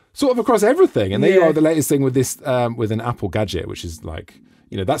sort of across everything. And there you are, the latest thing with this, with an Apple gadget, which is like,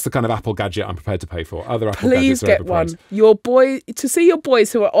 you know, that's the kind of Apple gadget I'm prepared to pay for. Other Apple gadgets are overpriced. Please get one. To see your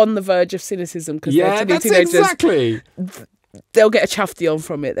boys who are on the verge of cynicism because they're teenagers. Exactly. They'll get a chuffy on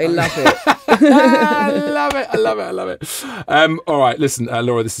from it. They love it. I love it. All right, listen,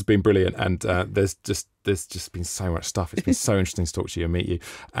 Laura, this has been brilliant, and there's just been so much stuff. It's been so interesting to talk to you and meet you,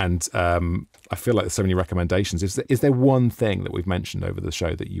 and I feel like there's so many recommendations. Is there one thing that we've mentioned over the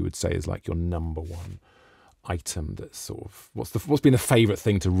show that you would say is like your number one item that's sort of what's been a favourite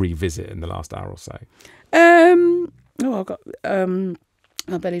thing to revisit in the last hour or so? I've got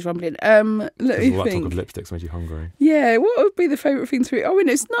my belly's rumbling. Let me think. All that talk of lipsticks made you hungry. Yeah, what would be the favourite thing to read? I mean,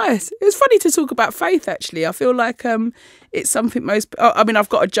 it's nice. It was funny to talk about faith, actually. I feel like it's something I've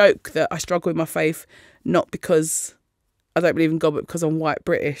got a joke that I struggle with my faith, not because I don't believe in God, but because I'm white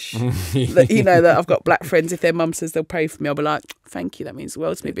British. That I've got black friends. If their mum says they'll pray for me, I'll be like, thank you, that means the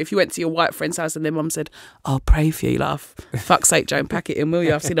world to me. But if you went to your white friend's house and their mum said, I'll pray for you, laugh, fuck's sake, Joan, pack it in, will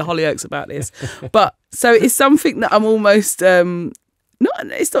you? I've seen the Hollyoaks about this. But so it's something that I'm almost...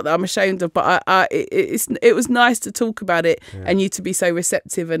 it's not that I'm ashamed of, but it was nice to talk about it, and you to be so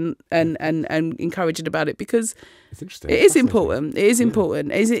receptive and encouraging about it, because it's interesting. It is important. It is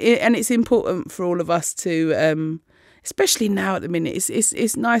important, and it's important for all of us to, especially now at the minute.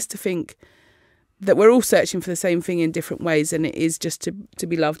 It's nice to think that we're all searching for the same thing in different ways, and it is just to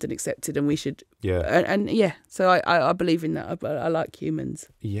be loved and accepted, and we should. So I believe in that. I like humans.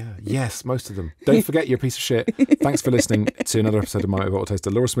 Yes, most of them. Don't forget, you're a piece of shit. Thanks for listening to another episode of My Bottle Taster.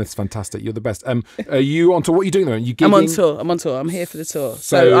 Laura Smyth's fantastic. You're the best. Are you on tour? What are you doing there? Are you gigging? I'm on tour. I'm here for the tour.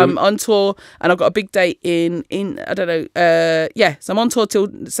 So I'm on tour, and I've got a big date in I don't know. So I'm on tour till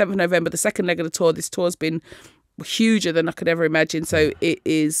 7th of November. The second leg of the tour. This tour's been huger than I could ever imagine. So it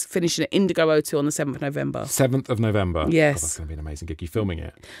is finishing at Indigo O2 on the 7th of November. 7th of November? Yes. That's going to be an amazing gig. You filming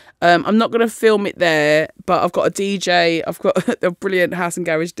it? I'm not going to film it there, but I've got a DJ. I've got a brilliant house and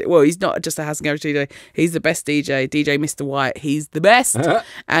garage. Well, he's not just a house and garage DJ. He's the best DJ Mr. White. He's the best.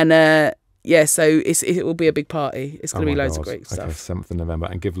 And so it will be a big party. It's going to be loads of great stuff. Okay, 7th of November.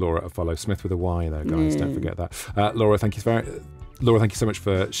 And give Laura a follow. Smith with a Y though, guys. Don't forget that. Laura, thank you so much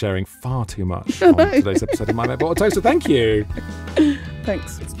for sharing far too much on today's episode of My Mate Bottle Toaster. Thank you.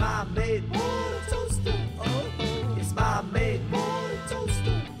 Thanks. It's my mate.